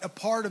 but a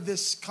part of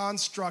this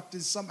construct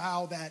is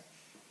somehow that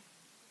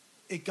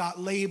it got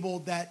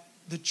labeled that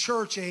the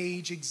church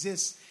age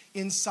exists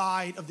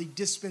inside of the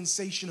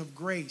dispensation of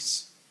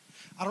grace.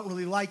 I don't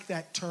really like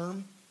that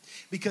term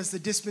because the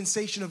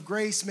dispensation of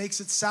grace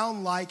makes it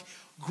sound like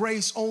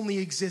grace only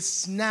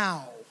exists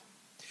now.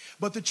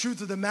 But the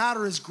truth of the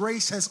matter is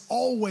grace has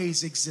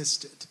always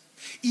existed.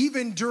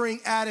 Even during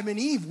Adam and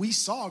Eve, we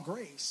saw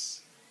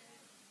grace.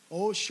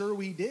 Oh, sure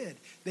we did.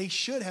 They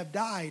should have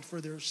died for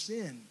their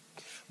sin.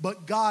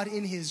 But God,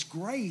 in his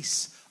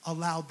grace,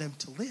 allowed them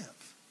to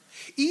live.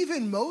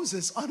 Even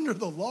Moses, under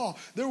the law,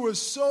 there were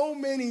so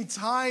many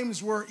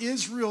times where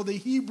Israel, the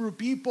Hebrew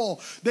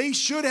people, they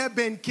should have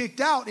been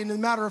kicked out. And as a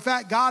matter of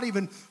fact, God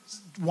even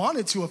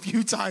wanted to a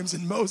few times,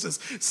 and Moses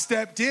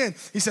stepped in.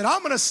 He said, I'm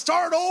going to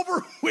start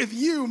over with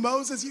you,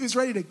 Moses. He was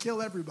ready to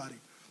kill everybody.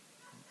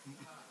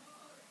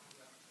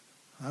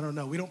 I don't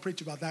know. We don't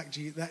preach about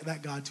that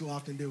God too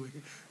often, do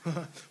we?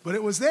 But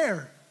it was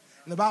there.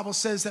 And the Bible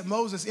says that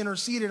Moses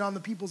interceded on the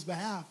people's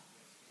behalf.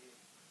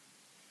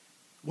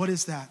 What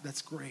is that?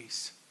 That's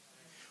grace.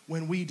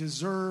 When we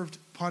deserved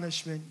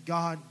punishment,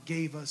 God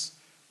gave us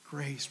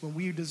grace. When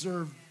we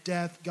deserved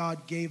death,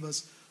 God gave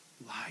us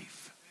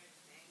life.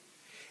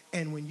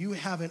 And when you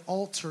have an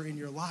altar in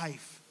your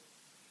life,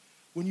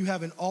 when you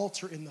have an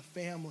altar in the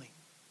family,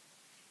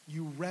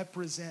 you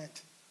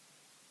represent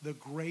the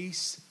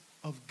grace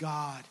of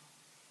God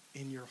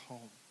in your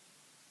home.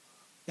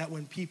 That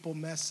when people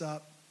mess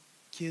up,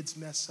 kids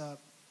mess up,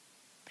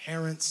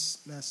 parents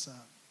mess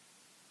up.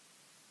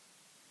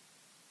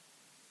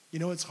 You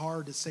know, it's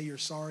hard to say you're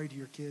sorry to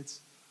your kids.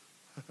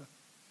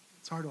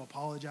 It's hard to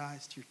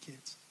apologize to your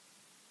kids.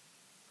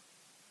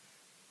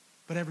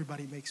 But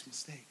everybody makes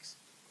mistakes.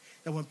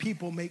 And when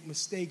people make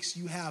mistakes,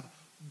 you have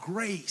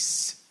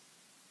grace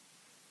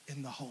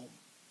in the home.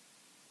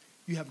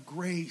 You have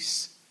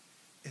grace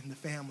in the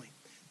family.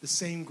 The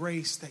same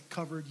grace that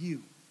covered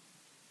you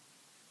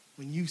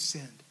when you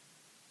sinned,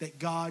 that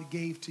God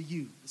gave to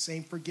you, the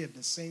same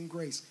forgiveness, same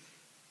grace.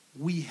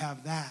 We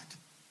have that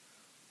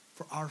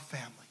for our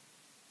family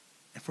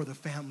and for the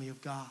family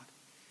of God.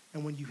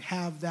 And when you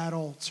have that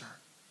altar,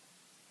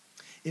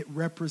 it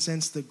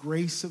represents the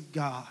grace of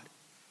God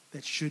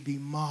that should be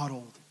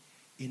modeled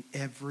in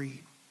every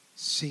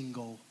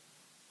single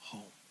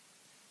home.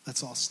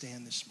 Let's all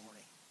stand this morning.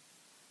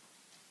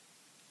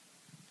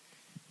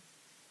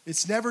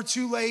 It's never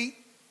too late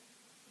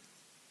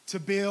to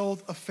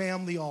build a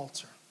family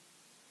altar.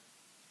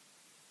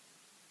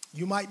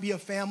 You might be a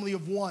family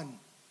of one.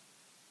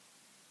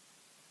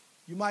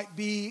 You might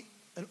be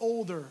an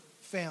older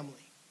family.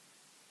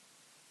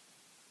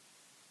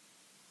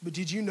 But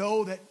did you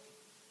know that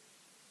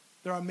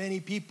there are many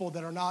people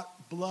that are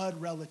not blood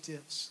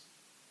relatives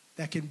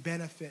that can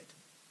benefit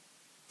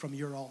from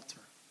your altar?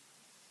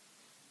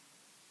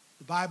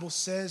 The Bible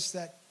says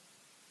that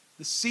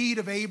the seed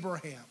of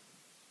Abraham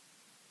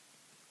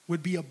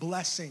would be a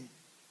blessing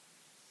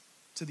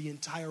to the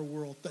entire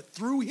world, that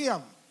through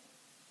him,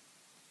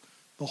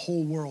 the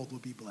whole world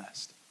would be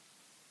blessed.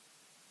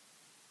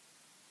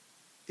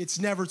 It's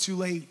never too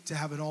late to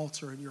have an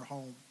altar in your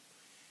home.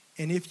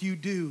 And if you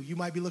do, you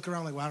might be looking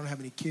around like, well, I don't have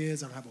any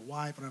kids, I don't have a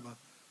wife, I don't have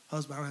a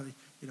husband, I don't have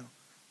any,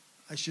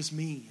 it's just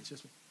me, it's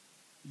just me.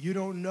 You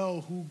don't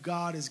know who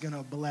God is going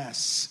to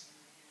bless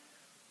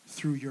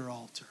through your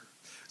altar.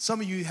 Some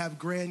of you have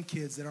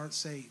grandkids that aren't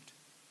saved,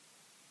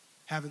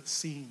 haven't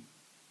seen.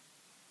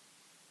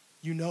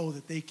 You know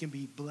that they can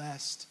be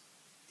blessed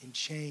and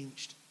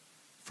changed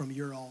from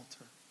your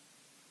altar.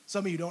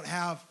 Some of you don't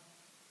have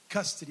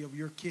custody of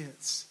your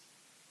kids.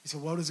 You say,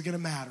 what is it going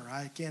to matter?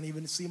 I can't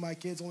even see my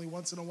kids only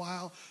once in a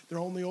while. They're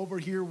only over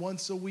here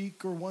once a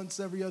week or once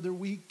every other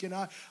week, and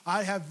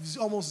I have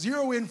almost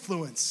zero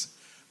influence.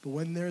 But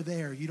when they're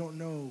there, you don't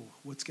know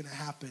what's going to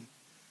happen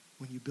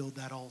when you build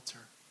that altar.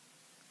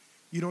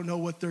 You don't know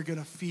what they're going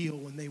to feel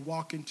when they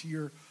walk into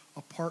your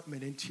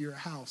apartment, into your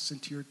house,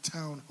 into your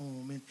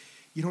townhome, and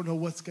you don't know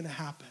what's going to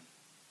happen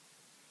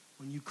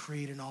when you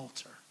create an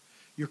altar.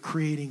 You're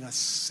creating a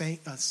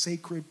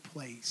sacred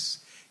place.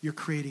 You're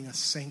creating a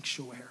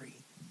sanctuary.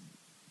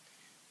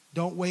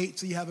 Don't wait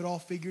till you have it all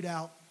figured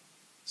out.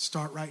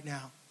 Start right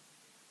now.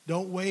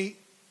 Don't wait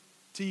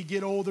till you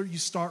get older. You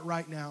start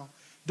right now.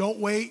 Don't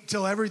wait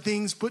till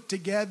everything's put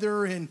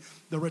together and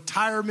the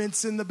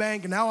retirement's in the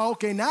bank. And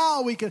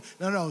now we can.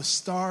 No,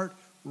 start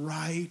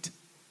right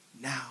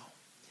now.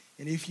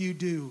 And if you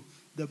do,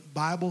 the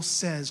Bible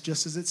says,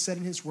 just as it said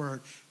in his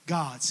word,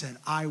 God said,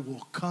 I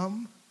will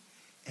come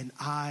and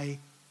I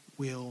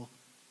will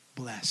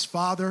bless.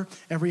 Father,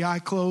 every eye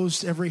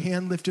closed, every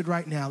hand lifted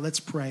right now. Let's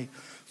pray.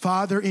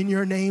 Father, in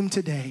your name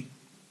today,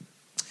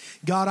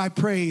 God, I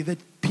pray that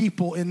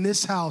people in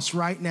this house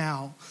right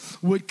now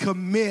would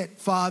commit,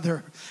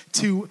 Father,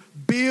 to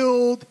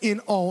build an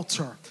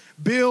altar.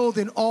 build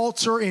an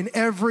altar in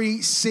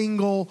every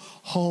single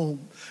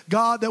home.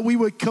 God, that we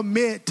would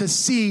commit to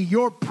see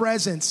your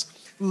presence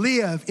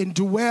live and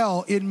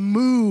dwell and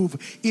move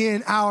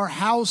in our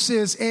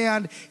houses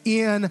and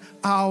in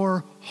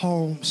our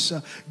homes.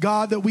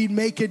 God, that we'd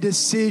make a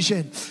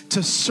decision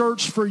to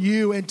search for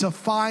you and to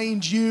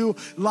find you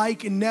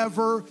like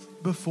never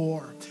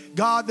before.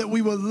 God, that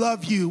we will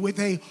love you with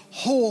a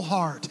whole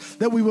heart,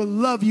 that we will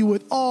love you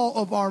with all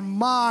of our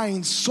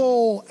mind,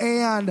 soul,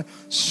 and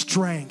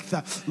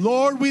strength.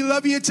 Lord, we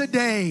love you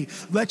today.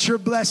 Let your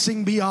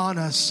blessing be on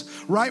us.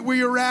 Right where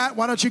you're at,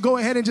 why don't you go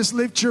ahead and just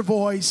lift your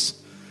voice.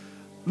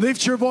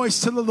 Lift your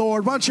voice to the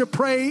Lord. Why don't you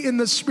pray in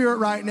the Spirit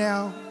right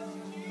now?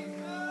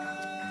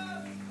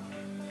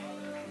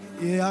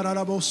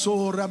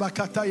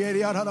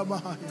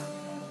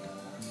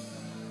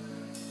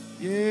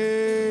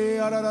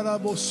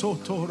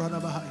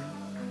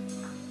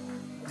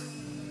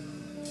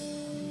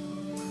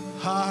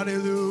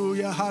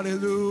 Hallelujah,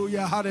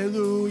 hallelujah,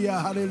 hallelujah,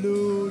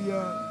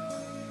 hallelujah.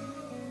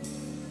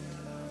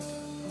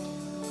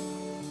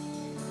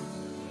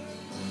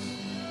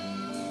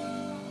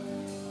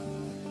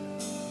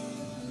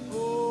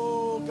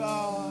 Oh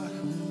God.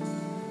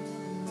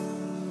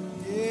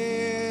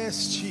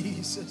 Yes,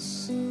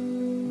 Jesus.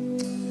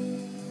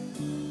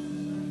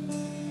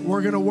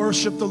 We're going to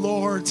worship the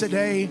Lord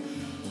today.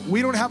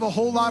 We don't have a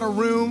whole lot of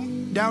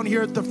room down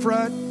here at the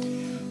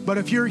front, but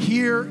if you're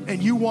here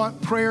and you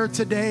want prayer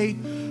today,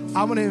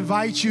 I'm going to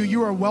invite you.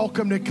 You are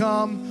welcome to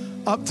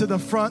come up to the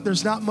front.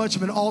 There's not much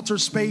of an altar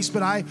space,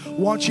 but I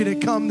want you to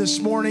come this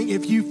morning.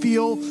 If you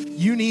feel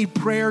you need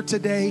prayer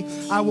today,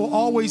 I will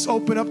always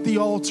open up the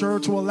altar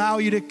to allow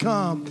you to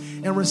come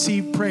and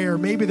receive prayer.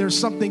 Maybe there's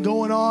something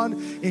going on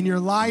in your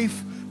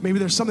life. Maybe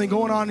there's something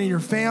going on in your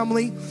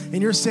family,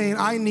 and you're saying,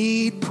 I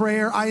need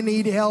prayer, I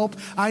need help,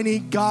 I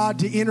need God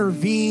to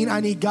intervene,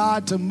 I need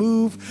God to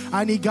move,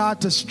 I need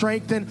God to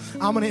strengthen.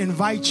 I'm going to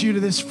invite you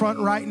to this front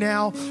right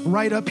now,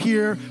 right up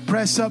here.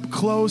 Press up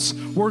close.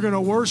 We're going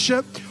to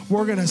worship.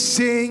 We're going to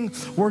sing.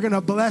 We're going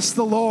to bless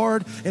the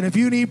Lord. And if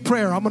you need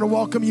prayer, I'm going to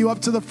welcome you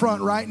up to the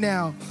front right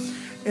now.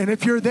 And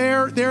if you're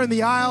there in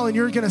the aisle and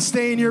you're going to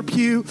stay in your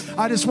pew,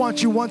 I just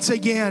want you once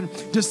again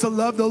just to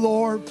love the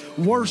Lord,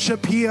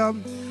 worship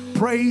Him,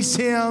 praise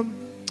Him.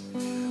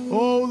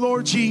 Oh,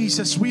 Lord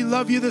Jesus, we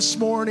love you this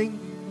morning.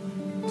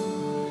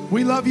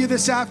 We love you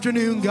this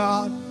afternoon,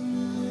 God.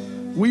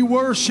 We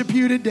worship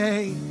you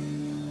today.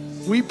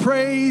 We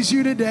praise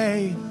you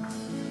today.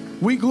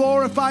 We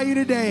glorify you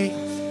today.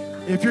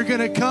 If you're going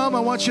to come, I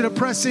want you to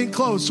press in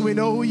close so we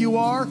know who you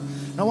are.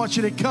 I want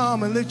you to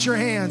come and lift your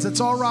hands.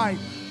 That's all right.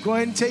 Go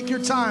ahead and take your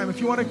time.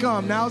 If you want to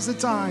come, now's the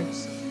time.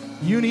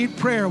 You need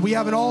prayer. We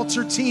have an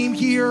altar team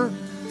here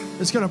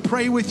that's going to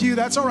pray with you.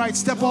 That's all right.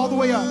 Step all the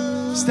way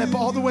up. Step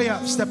all the way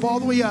up. Step all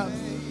the way up.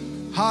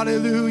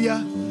 Hallelujah.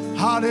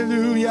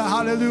 Hallelujah.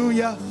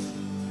 Hallelujah.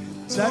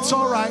 That's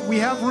all right. We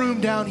have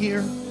room down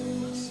here.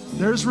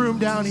 There's room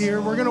down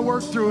here. We're going to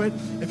work through it.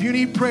 If you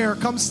need prayer,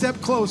 come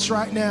step close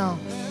right now.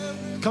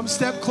 Come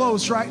step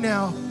close right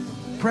now.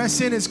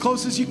 Press in as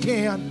close as you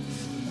can.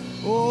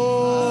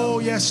 Oh,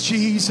 yes,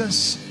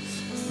 Jesus.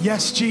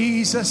 Yes,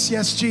 Jesus.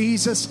 Yes,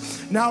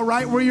 Jesus. Now,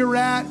 right where you're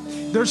at,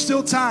 there's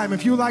still time.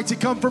 If you would like to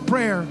come for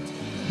prayer,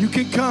 you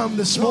can come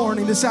this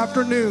morning, this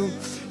afternoon.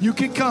 You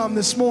can come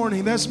this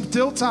morning. There's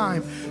still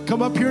time.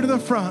 Come up here to the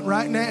front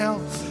right now.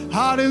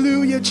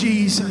 Hallelujah,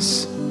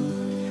 Jesus.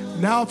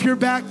 Now, if you're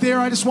back there,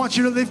 I just want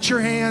you to lift your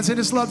hands and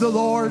just love the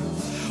Lord.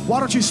 Why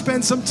don't you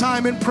spend some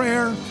time in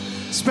prayer?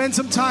 Spend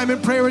some time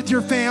in prayer with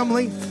your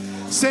family.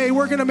 Say,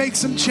 we're going to make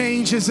some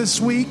changes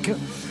this week.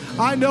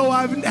 I know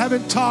I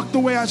haven't talked the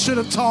way I should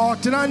have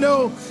talked, and I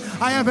know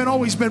I haven't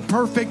always been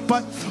perfect,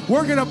 but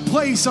we're going to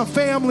place a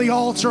family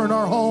altar in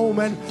our home,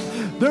 and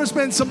there's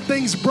been some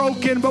things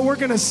broken, but we're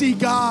going to see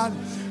God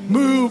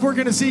move. We're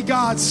going to see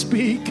God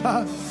speak.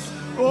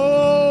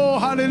 Oh,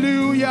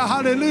 hallelujah,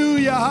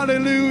 hallelujah,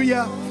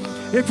 hallelujah.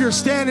 If you're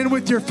standing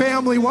with your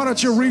family, why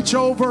don't you reach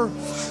over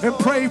and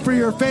pray for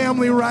your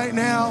family right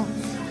now?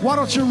 Why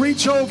don't you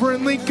reach over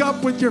and link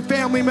up with your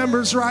family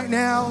members right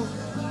now?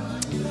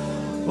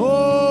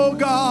 Oh,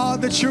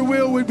 God, that your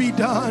will would be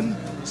done.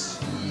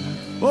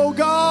 Oh,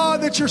 God,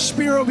 that your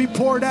Spirit will be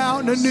poured out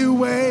in a new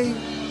way.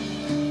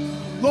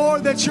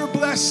 Lord, that your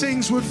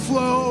blessings would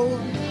flow.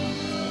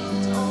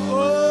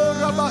 Oh,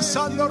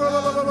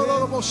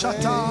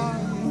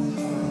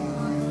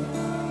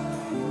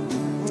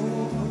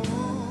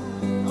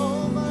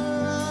 all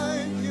my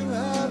life you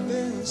have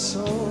been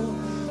so good.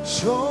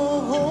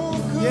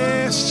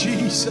 Yes,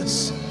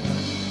 Jesus.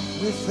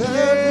 With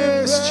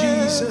Yes,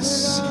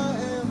 Jesus. I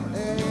am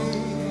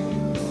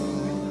able.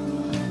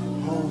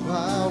 Oh,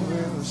 I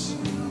will sing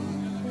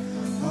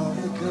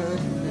of the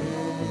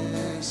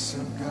goodness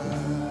of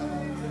God.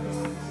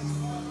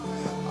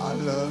 I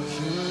love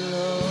you.